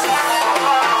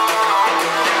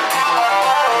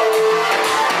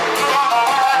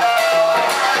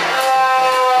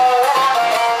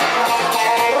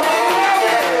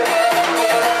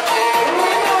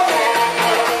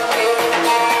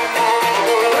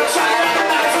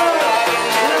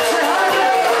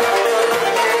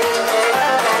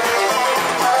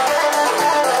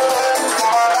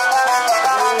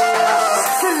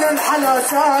الحلا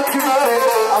ساكن فيك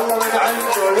الله من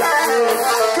عنده يحميك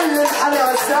كل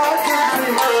الحلا ساكن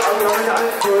فيك الله من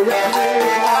عنده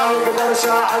يحميك ما يقدر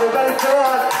شاعر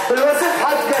بالكون بالوصف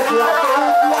حقك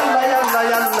يعطيك يلا يلا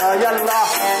يلا يلا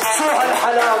شو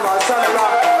هالحلا ما شاء الله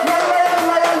يلا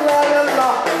يلا يلا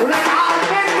يلا ولك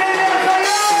عارفين يا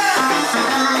خيال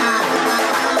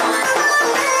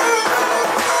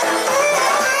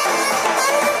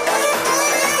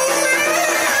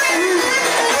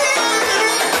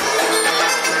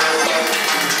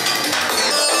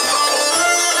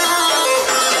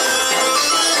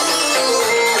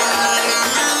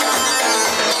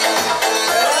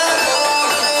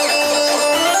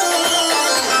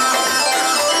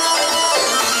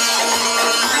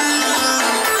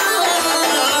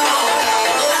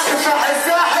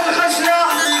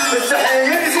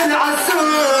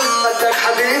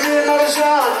حبيبي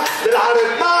مرجان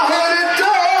للعرب ما هو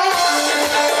للدور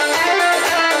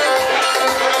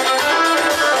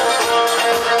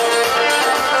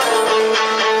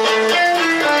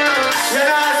يا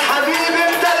ناس حبيبي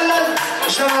مدلل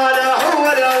جماله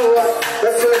هو الاول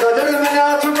بس القدر من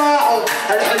اطباعه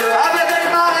الحلو ابدا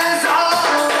ما يزعل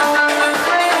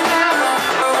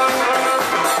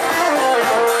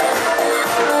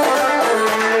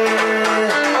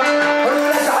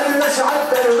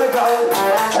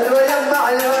حلوة يما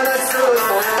عيون السود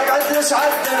اقعد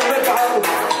اشعل دربك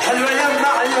حلوة يما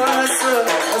عيون السود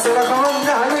اصرخهم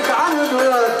نهلك عن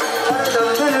الود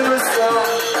انا دم البستان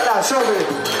يلا شوبي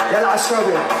يلا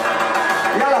عالشوبي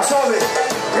يلا شوبي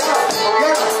يلا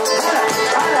يلا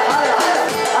هلا هلا هلا